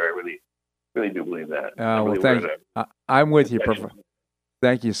a good year. I really do believe that. I'm with you, Professor.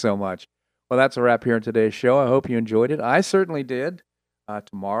 Thank you so much. Well, that's a wrap here in today's show. I hope you enjoyed it. I certainly did.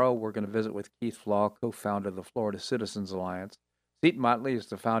 Tomorrow, we're going to visit with Keith Flaw, co-founder of the Florida Citizens Alliance. Seton Motley is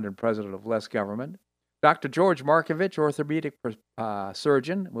the founder and president of Less Government. Dr. George Markovich, orthopedic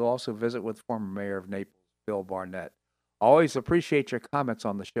surgeon, will also visit with former mayor of Naples, Bill Barnett. Always appreciate your comments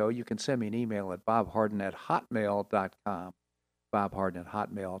on the show. You can send me an email at bobharden@hotmail.com.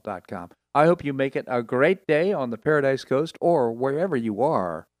 bobharden@hotmail.com. I hope you make it a great day on the Paradise Coast or wherever you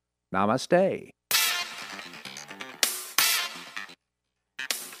are. Namaste.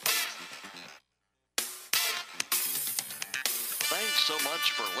 Thanks so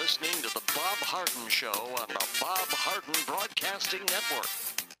much for listening to the Bob Harden Show on the Bob Harden Broadcasting Network.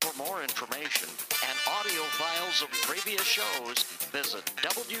 For more information and audio files of previous shows, visit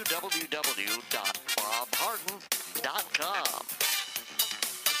www.bobharden.com.